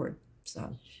going forward.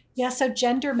 So. Yeah, so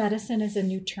gender medicine is a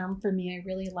new term for me. I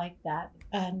really like that.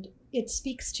 And it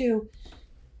speaks to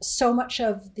so much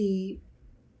of the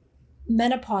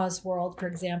menopause world, for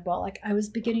example. Like, I was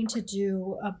beginning to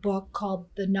do a book called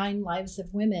The 9 Lives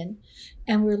of Women,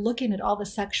 and we're looking at all the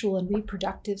sexual and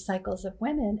reproductive cycles of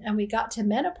women. And we got to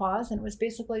menopause, and it was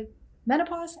basically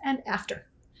menopause and after.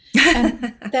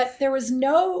 And that there was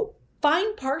no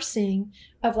fine parsing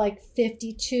of like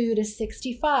 52 to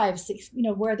 65,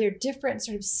 where there are different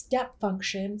sort of step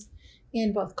functions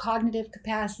in both cognitive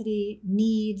capacity,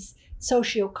 needs,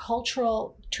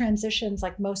 sociocultural transitions,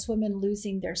 like most women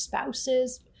losing their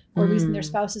spouses or losing their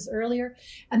spouses earlier,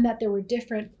 and that there were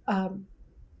different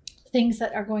things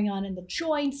that are going on in the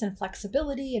joints and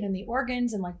flexibility and in the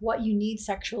organs and like what you need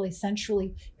sexually,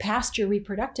 sensually past your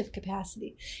reproductive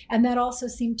capacity. And that also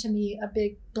seemed to me a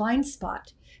big blind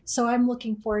spot. So I'm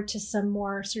looking forward to some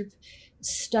more sort of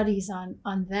studies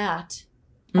on that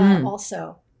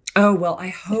also. Oh, well, I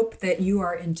hope that you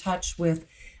are in touch with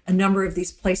a number of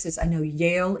these places. I know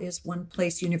Yale is one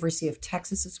place, University of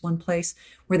Texas is one place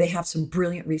where they have some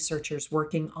brilliant researchers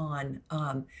working on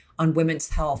women's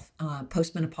health,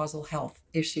 postmenopausal health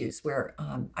issues, where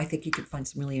I think you could find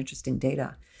some really interesting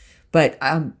data. But,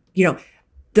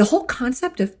 the whole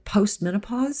concept of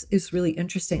postmenopause is really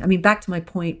interesting. I mean, back to my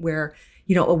point where,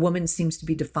 a woman seems to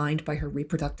be defined by her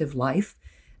reproductive life.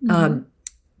 I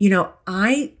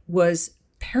was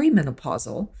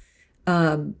perimenopausal,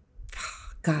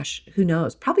 who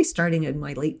knows, probably starting in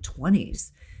my late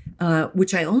 20s,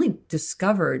 which I only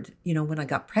discovered, when I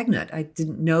got pregnant. I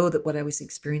didn't know that what I was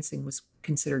experiencing was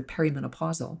considered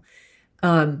perimenopausal.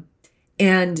 I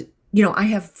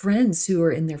have friends who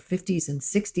are in their 50s and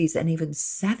 60s and even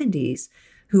 70s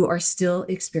who are still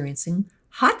experiencing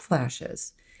hot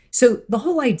flashes. So the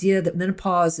whole idea that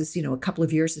menopause is, a couple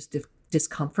of years of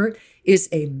discomfort is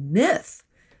a myth.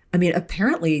 I mean,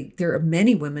 apparently there are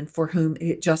many women for whom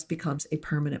it just becomes a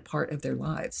permanent part of their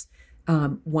lives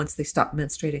once they stop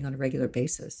menstruating on a regular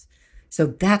basis. So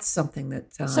that's something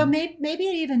that... so maybe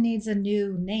it even needs a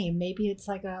new name. Maybe it's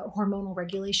like a hormonal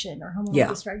regulation or hormonal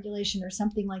dysregulation or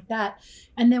something like that.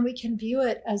 And then we can view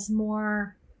it as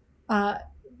more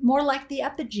like the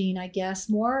epigene, I guess,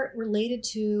 more related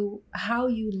to how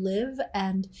you live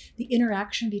and the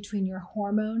interaction between your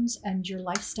hormones and your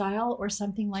lifestyle or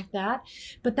something like that.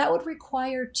 But that would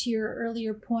require, to your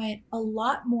earlier point, a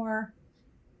lot more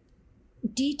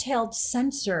detailed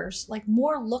sensors, like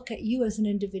more look at you as an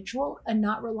individual and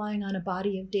not relying on a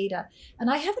body of data. And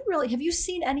I haven't really, have you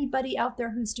seen anybody out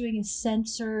there who's doing a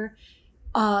sensor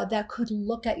that could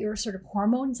look at your sort of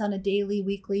hormones on a daily,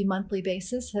 weekly, monthly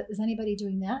basis? Is anybody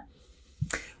doing that?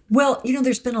 Well,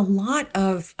 there's been a lot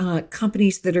of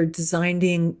companies that are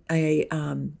designing a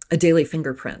daily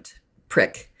fingerprint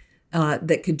prick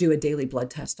that could do a daily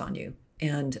blood test on you.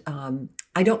 And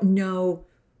I don't know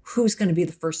who's going to be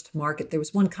the first to market. There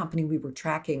was one company we were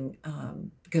tracking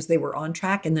because they were on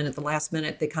track, and then at the last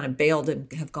minute they kind of bailed and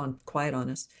have gone quiet on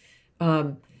us.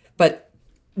 But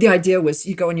the idea was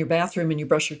you go in your bathroom and you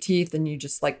brush your teeth and you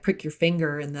just like prick your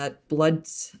finger, and that blood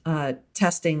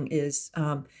testing is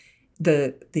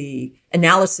the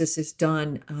analysis is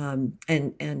done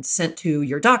and sent to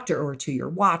your doctor or to your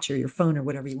watch or your phone or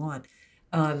whatever you want.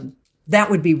 That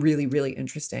would be really, really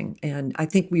interesting. And I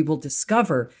think we will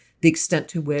discover the extent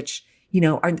to which,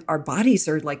 our bodies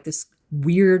are like this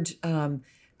weird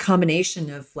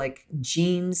combination of like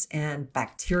genes and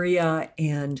bacteria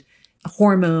and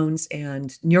hormones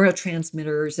and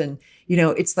neurotransmitters. And,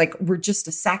 it's like we're just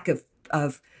a sack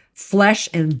of flesh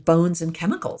and bones and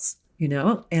chemicals,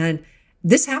 and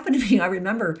this happened to me. I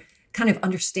remember kind of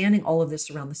understanding all of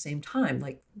this around the same time,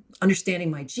 like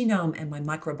understanding my genome and my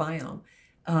microbiome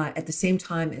at the same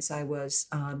time as I was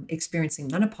experiencing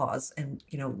menopause and,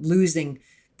 losing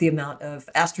the amount of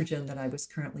estrogen that I was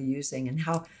currently using, and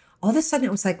how all of a sudden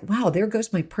it was like, wow, there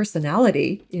goes my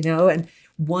personality, and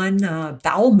one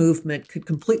bowel movement could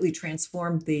completely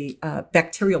transform the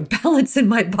bacterial balance in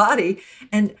my body.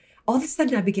 And all of a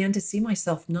sudden I began to see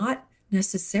myself not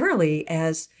necessarily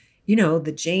as,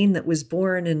 the Jane that was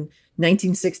born in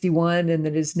 1961 and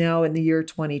that is now in the year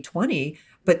 2020,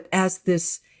 but as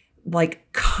this like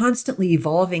constantly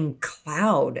evolving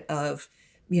cloud of,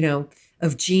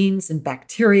 of genes and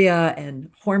bacteria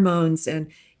and hormones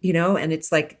and, and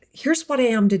it's like, here's what I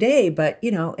am today. But,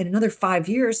 in another 5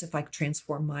 years, if I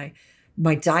transform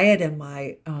my diet and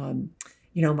my,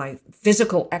 my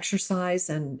physical exercise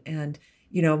and,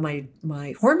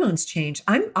 my hormones change,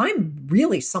 I'm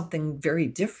really something very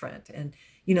different. And,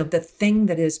 the thing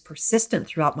that is persistent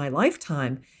throughout my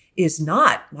lifetime is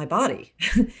not my body.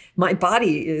 My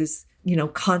body is,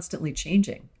 constantly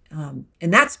changing.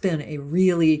 And that's been a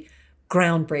really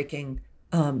groundbreaking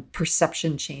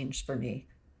perception change for me.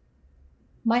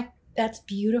 That's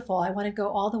beautiful. I want to go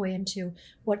all the way into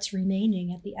what's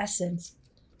remaining at the essence.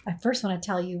 I first want to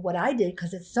tell you what I did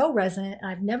because it's so resonant.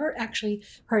 I've never actually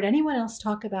heard anyone else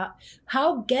talk about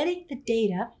how getting the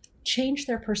data changed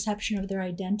their perception of their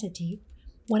identity.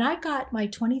 When I got my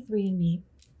 23andMe,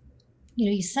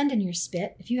 you send in your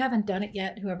spit. If you haven't done it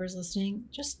yet, whoever's listening,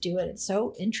 just do it. It's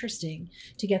so interesting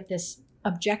to get this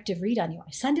objective read on you.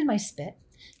 I send in my spit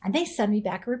and they send me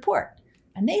back a report.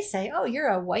 And they say, oh, you're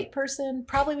a white person,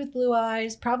 probably with blue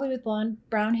eyes, probably with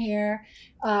brown hair,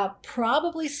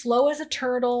 probably slow as a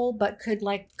turtle, but could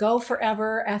go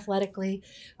forever athletically,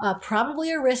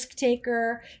 probably a risk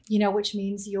taker, which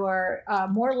means you're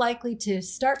more likely to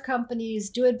start companies,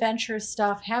 do adventurous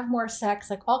stuff, have more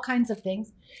sex, all kinds of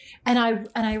things. And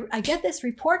I get this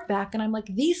report back and I'm like,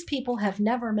 these people have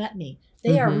never met me.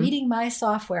 They are reading my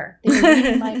software. They are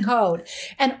reading my code.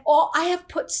 And I have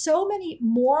put so many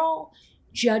moral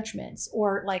judgments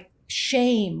or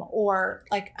shame or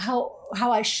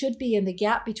how I should be in the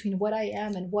gap between what I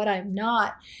am and what I'm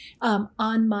not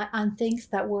on things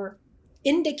that were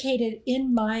indicated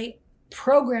in my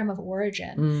program of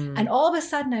origin. And all of a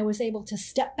sudden I was able to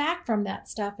step back from that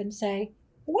stuff and say,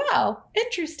 wow,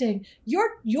 interesting.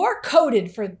 You're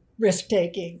coded for risk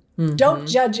taking. Don't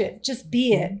judge it, just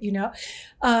be it,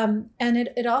 and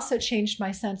it also changed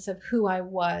my sense of who I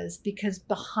was, because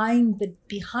behind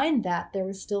that there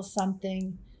was still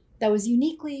something that was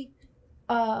uniquely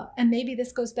and maybe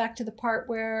this goes back to the part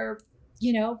where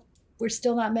we're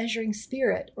still not measuring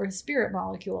spirit or a spirit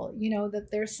molecule, that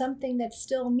there's something that's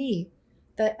still me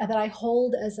that I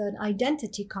hold as an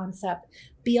identity concept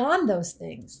beyond those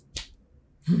things.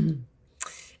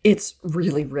 It's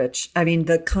really rich. I mean,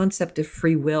 the concept of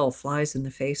free will flies in the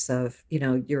face of,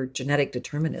 your genetic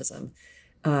determinism.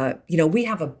 We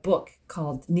have a book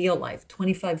called Neolife,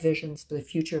 25 Visions for the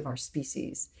Future of Our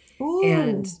Species. Ooh.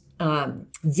 And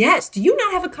yes, do you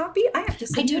not have a copy? I have to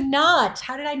send it. I do not.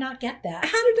 How did I not get that?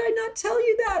 How did I not tell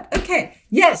you that? Okay.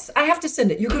 Yes, I have to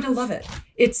send it. You're going to love it.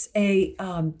 It's a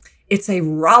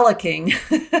rollicking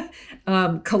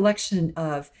collection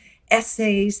of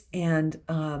essays and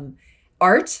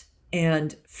art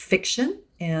and fiction.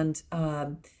 And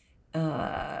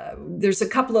there's a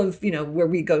couple of, where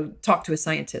we go talk to a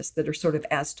scientist that are sort of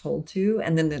as told to.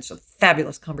 And then there's a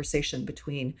fabulous conversation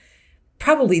between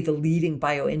probably the leading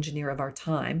bioengineer of our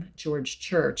time, George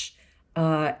Church,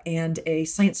 and a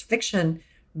science fiction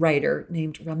writer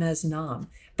named Ramez Nam.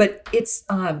 But it's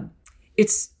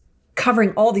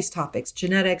covering all these topics: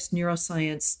 genetics,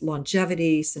 neuroscience,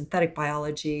 longevity, synthetic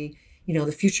biology,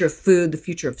 the future of food, the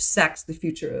future of sex, the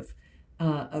future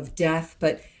of death.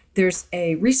 But there's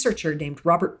a researcher named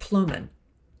Robert Plomin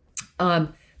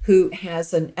who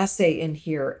has an essay in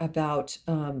here about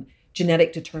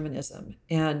genetic determinism.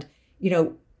 And,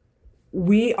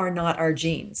 we are not our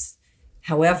genes.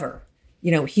 However,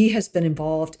 he has been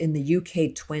involved in the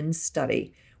UK twins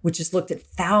study, which has looked at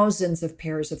thousands of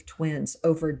pairs of twins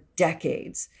over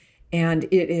decades. And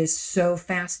it is so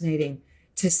fascinating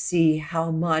to see how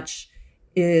much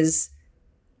is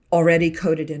already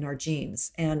coded in our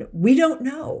genes. And we don't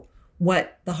know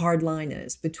what the hard line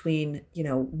is between,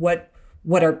 what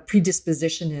our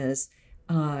predisposition is,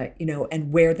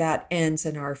 and where that ends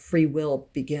and our free will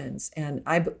begins. And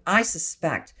I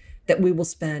suspect that we will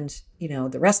spend,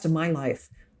 the rest of my life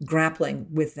grappling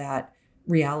with that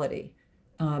reality.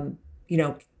 And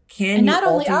not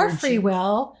only our free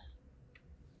will,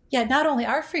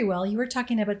 you were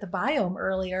talking about the biome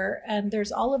earlier, and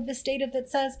there's all of this data that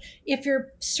says if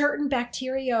your certain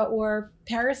bacteria or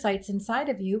parasites inside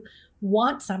of you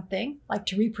want something like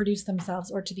to reproduce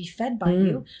themselves or to be fed by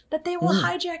you, that they will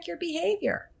hijack your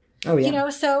behavior. Oh, yeah.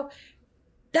 So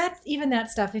that's even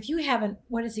that stuff. If you haven't,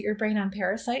 what is it, Your Brain on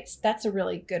Parasites? That's a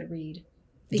really good read,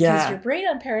 because Yeah. Your Brain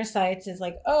on Parasites is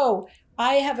like, oh,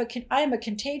 I am a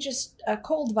contagious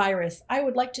cold virus. I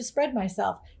would like to spread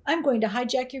myself. I'm going to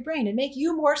hijack your brain and make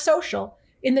you more social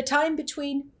in the time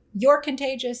between you're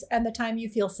contagious and the time you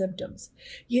feel symptoms,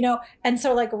 And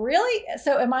so like, really?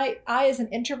 So am I as an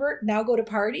introvert now go to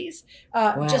parties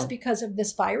Wow. just because of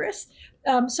this virus?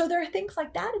 So there are things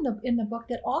like that in the book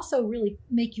that also really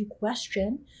make you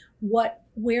question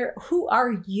who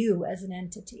are you as an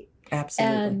entity?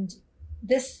 Absolutely.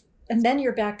 And then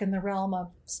you're back in the realm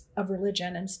of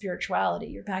religion and spirituality.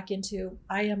 You're back into,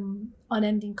 I am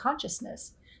unending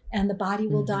consciousness, and the body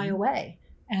will die away.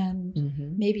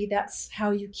 And maybe that's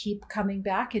how you keep coming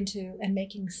back into and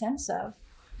making sense of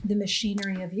the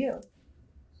machinery of you.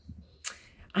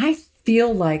 I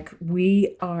feel like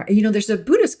we are, there's a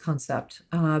Buddhist concept.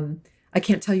 I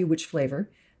can't tell you which flavor,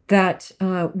 that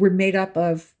we're made up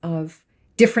of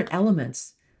different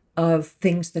elements of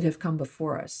things that have come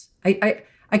before us.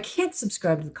 I can't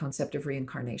subscribe to the concept of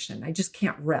reincarnation. I just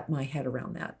can't wrap my head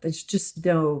around that. There's just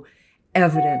no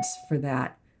evidence for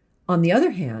that. On the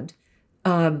other hand,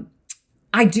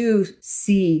 I do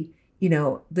see,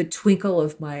 the twinkle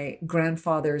of my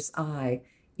grandfather's eye,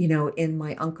 in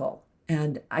my uncle.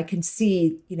 And I can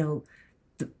see,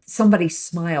 somebody's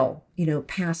smile,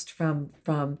 passed from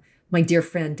my dear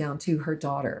friend down to her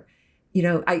daughter.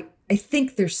 I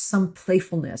think there's some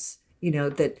playfulness,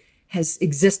 that has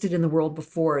existed in the world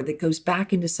before, that goes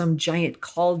back into some giant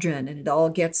cauldron, and it all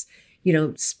gets,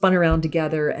 spun around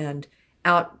together, and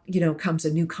out, comes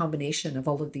a new combination of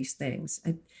all of these things.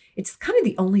 And it's kind of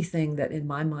the only thing that in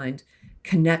my mind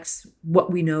connects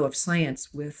what we know of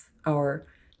science with our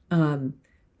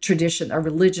tradition, our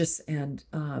religious and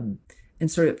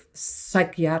sort of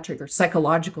psychiatric or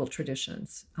psychological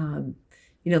traditions.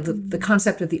 The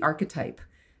concept of the archetype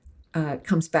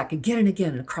comes back again and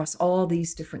again across all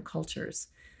these different cultures.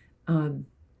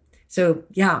 So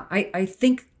yeah, I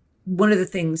think one of the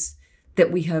things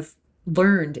that we have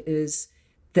learned is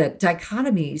that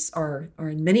dichotomies are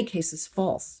in many cases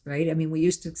false, right? I mean, we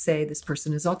used to say this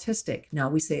person is autistic. Now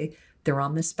we say they're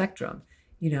on the spectrum.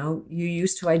 You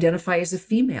used to identify as a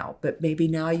female, but maybe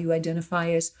now you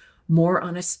identify as more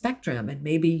on a spectrum, and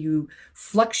maybe you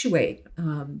fluctuate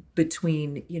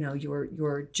between,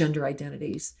 your gender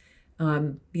identities.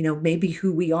 Maybe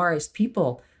who we are as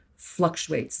people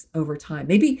fluctuates over time.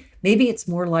 Maybe it's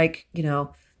more like,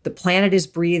 the planet is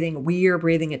breathing, we are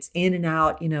breathing, it's in and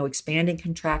out, expanding,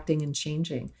 contracting, and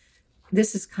changing.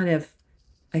 This is kind of,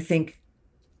 I think,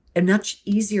 a much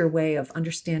easier way of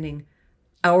understanding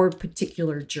our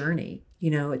particular journey.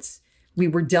 We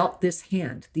were dealt this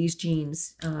hand, these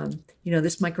genes,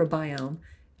 this microbiome,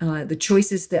 the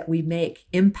choices that we make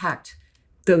impact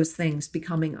those things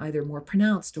becoming either more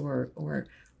pronounced or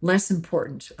less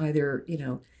important, either,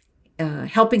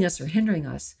 helping us or hindering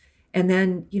us. And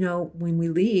then, when we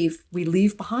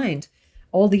leave behind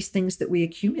all these things that we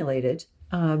accumulated,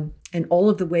 and all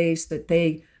of the ways that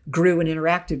they grew and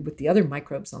interacted with the other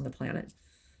microbes on the planet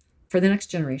for the next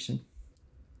generation.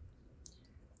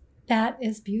 That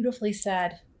is beautifully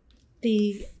said.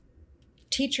 The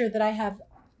teacher that I have,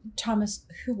 Thomas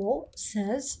Hubel,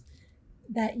 says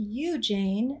that you,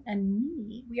 Jane, and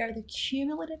me, we are the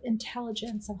cumulative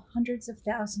intelligence of hundreds of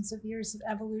thousands of years of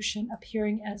evolution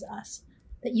appearing as us.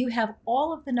 That you have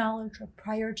all of the knowledge of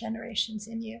prior generations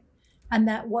in you, and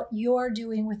that what you're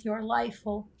doing with your life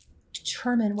will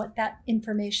determine what that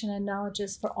information and knowledge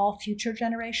is for all future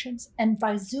generations. And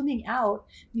by zooming out,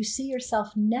 you see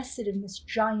yourself nested in this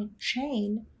giant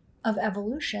chain of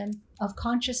evolution, of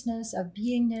consciousness, of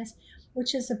beingness,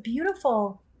 which is a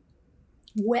beautiful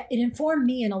way. It informed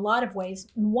me in a lot of ways.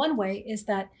 In one way is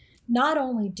that not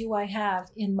only do I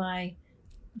have in my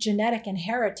genetic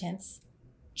inheritance,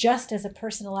 just as a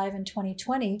person alive in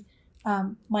 2020,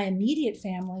 my immediate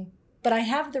family, but I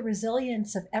have the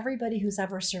resilience of everybody who's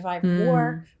ever survived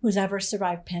war, who's ever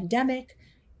survived pandemic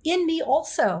in me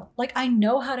also. Like, I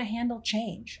know how to handle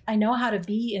change. I know how to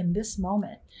be in this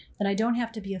moment, and I don't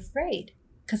have to be afraid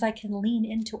because I can lean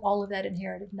into all of that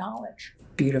inherited knowledge.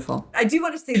 Beautiful. I do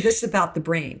want to say this about the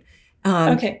brain.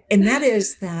 Okay. And that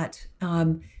is that,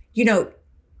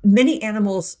 many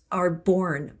mammals are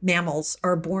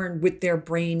born with their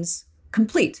brains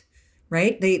complete,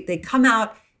 right? They come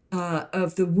out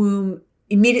of the womb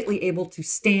immediately able to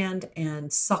stand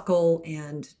and suckle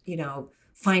and,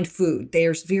 find food.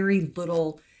 There's very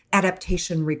little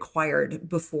adaptation required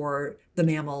before the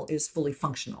mammal is fully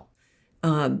functional.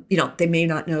 They may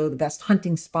not know the best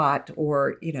hunting spot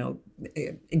or,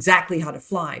 exactly how to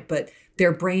fly, but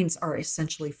their brains are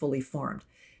essentially fully formed.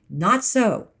 Not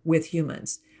so with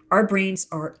humans. Our brains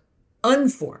are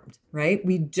unformed, right?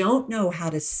 We don't know how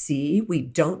to see. We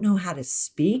don't know how to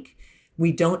speak.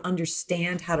 We don't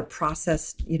understand how to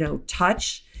process,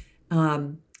 touch.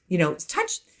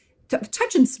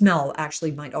 Touch and smell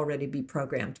actually might already be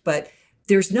programmed, but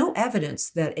there's no evidence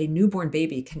that a newborn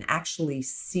baby can actually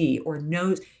see or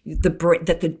knows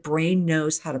that the brain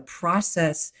knows how to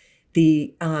process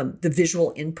the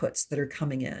visual inputs that are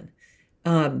coming in.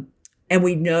 And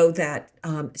we know that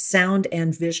sound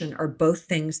and vision are both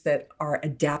things that are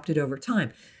adapted over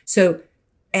time. So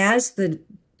as the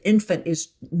infant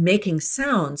is making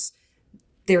sounds,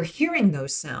 they're hearing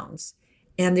those sounds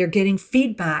and they're getting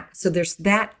feedback. So there's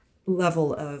that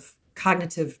level of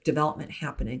cognitive development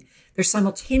happening. They're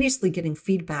simultaneously getting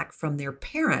feedback from their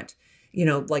parent,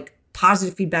 like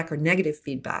positive feedback or negative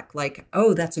feedback, like,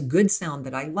 oh, that's a good sound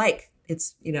that I like.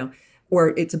 It's,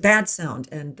 or it's a bad sound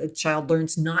and the child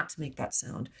learns not to make that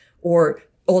sound. Or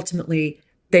ultimately,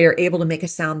 they are able to make a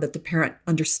sound that the parent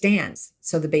understands.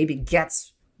 So the baby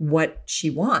gets what she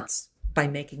wants by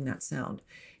making that sound.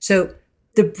 So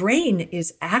the brain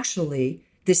is actually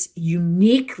this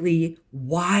uniquely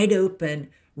wide open,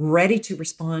 ready to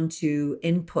respond to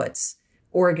inputs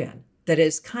organ that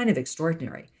is kind of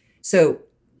extraordinary. So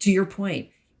to your point,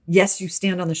 yes, you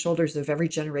stand on the shoulders of every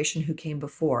generation who came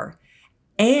before,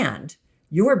 and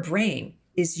your brain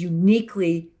is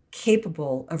uniquely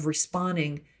capable of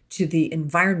responding to the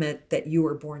environment that you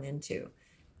were born into,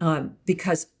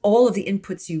 because all of the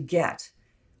inputs you get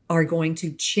are going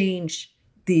to change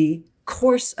the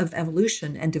course of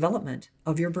evolution and development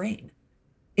of your brain.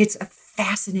 It's a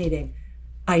fascinating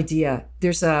idea.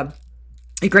 There's a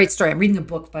great story. I'm reading a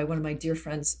book by one of my dear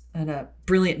friends and a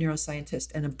brilliant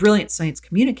neuroscientist and a brilliant science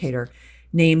communicator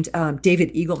named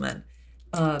David Eagleman,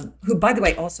 who, by the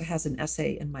way, also has an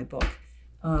essay in my book.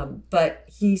 But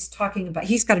he's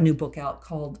got a new book out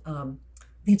called, I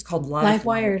think it's called Live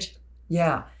Wired.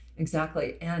 Yeah,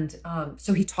 exactly. And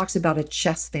so he talks about a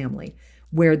chess family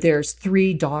where there's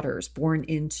 3 daughters born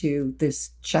into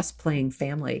this chess playing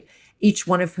family, each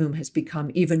one of whom has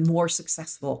become even more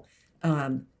successful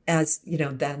than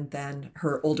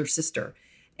her older sister.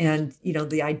 And,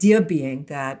 the idea being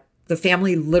that the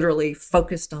family literally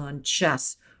focused on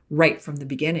chess right from the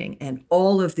beginning. And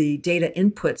all of the data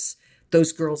inputs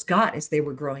those girls got as they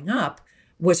were growing up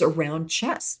was around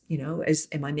chess.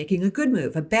 Am I making a good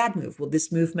move, a bad move? Will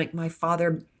this move make my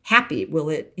father happy? Will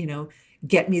it,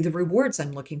 get me the rewards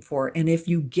I'm looking for? And if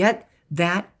you get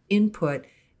that input,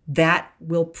 that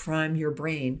will prime your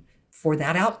brain for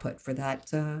that output, for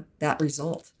that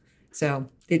result. So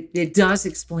it does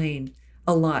explain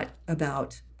a lot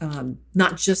about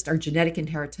not just our genetic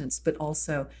inheritance, but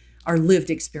also our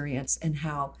lived experience and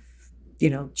how,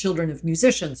 children of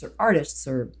musicians or artists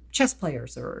or chess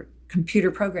players or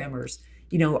computer programmers,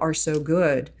 are so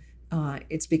good.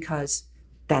 It's because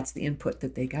that's the input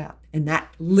that they got. And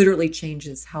that literally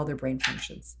changes how their brain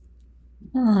functions.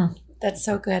 That's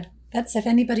so good. That's, if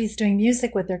anybody's doing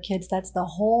music with their kids, that's the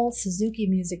whole Suzuki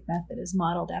music method is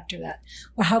modeled after that.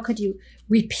 Or how could you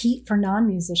repeat for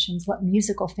non-musicians what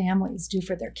musical families do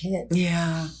for their kids?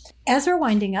 Yeah. As we're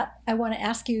winding up, I want to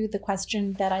ask you the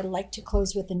question that I like to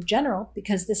close with in general,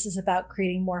 because this is about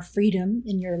creating more freedom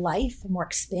in your life, more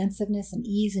expansiveness and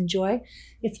ease and joy.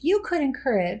 If you could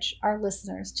encourage our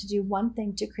listeners to do one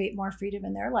thing to create more freedom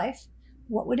in their life,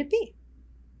 what would it be?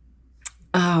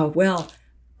 Oh, well,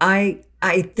 I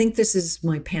think this is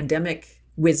my pandemic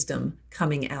wisdom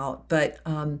coming out, but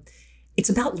it's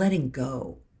about letting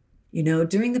go.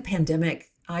 During the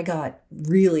pandemic, I'm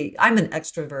an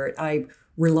extrovert. I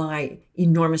rely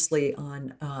enormously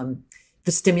on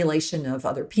the stimulation of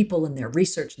other people and their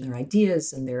research and their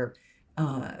ideas and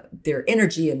their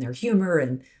energy and their humor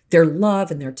and their love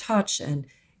and their touch. And,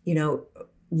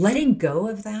 letting go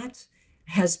of that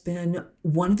has been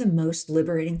one of the most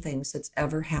liberating things that's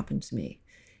ever happened to me.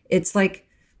 It's like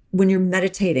when you're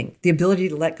meditating, the ability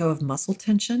to let go of muscle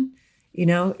tension,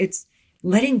 it's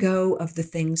letting go of the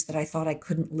things that I thought I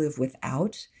couldn't live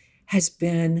without has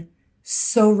been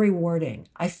so rewarding.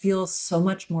 I feel so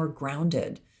much more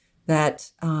grounded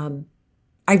that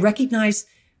I recognize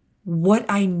what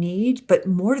I need, but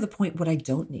more to the point, what I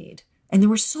don't need. And there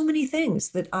were so many things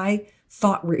that I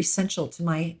thought were essential to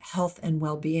my health and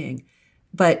well-being,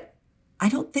 but I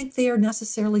don't think they are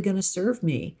necessarily going to serve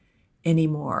me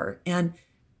anymore. And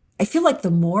I feel like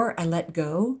the more I let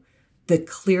go, the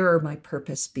clearer my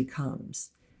purpose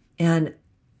becomes. And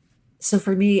so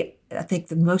for me, I think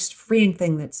the most freeing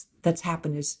thing that's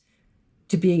happened is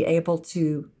to be able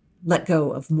to let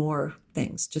go of more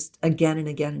things, just again and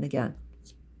again and again.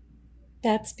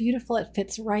 That's beautiful. It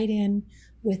fits right in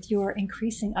with your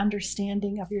increasing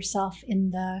understanding of yourself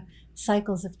in the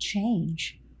cycles of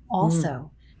change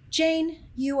also. Jane,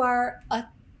 you are a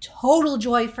total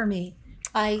joy for me.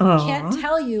 I can't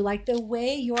tell you, like, the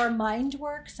way your mind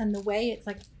works and the way it's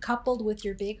like coupled with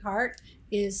your big heart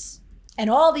is, and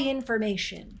all the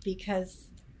information, because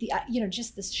the,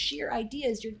 just this sheer idea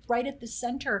is you're right at the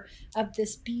center of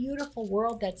this beautiful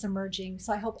world that's emerging.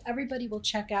 So I hope everybody will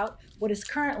check out what is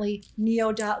currently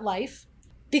neo.life,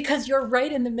 because you're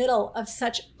right in the middle of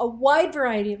such a wide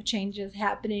variety of changes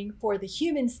happening for the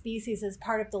human species as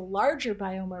part of the larger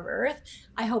biome of Earth.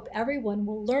 I hope everyone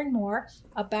will learn more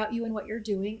about you and what you're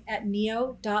doing at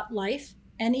neo.life,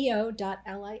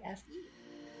 neo.life.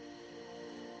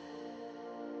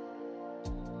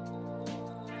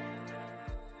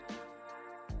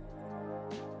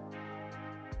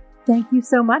 Thank you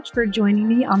so much for joining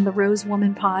me on the Rose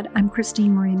Woman Pod. I'm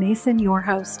Christine Marie Mason, your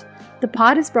host. The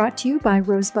pod is brought to you by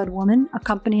Rosebud Woman, a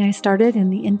company I started in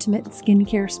the intimate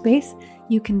skincare space.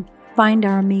 You can find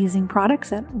our amazing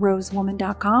products at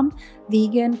rosewoman.com.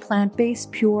 Vegan,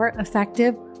 plant-based, pure,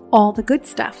 effective, all the good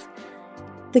stuff.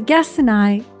 The guests and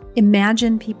I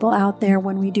imagine people out there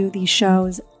when we do these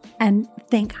shows and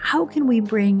think, how can we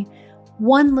bring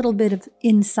one little bit of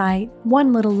insight,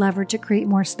 one little lever to create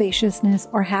more spaciousness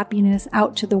or happiness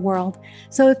out to the world?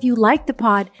 So if you like the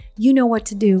pod, you know what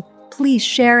to do. Please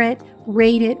share it,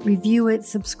 rate it, review it,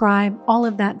 subscribe, all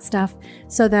of that stuff,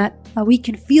 so that we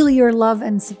can feel your love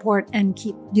and support and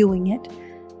keep doing it.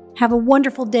 Have a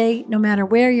wonderful day, no matter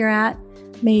where you're at.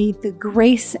 May the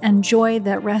grace and joy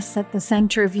that rests at the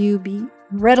center of you be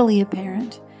readily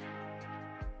apparent.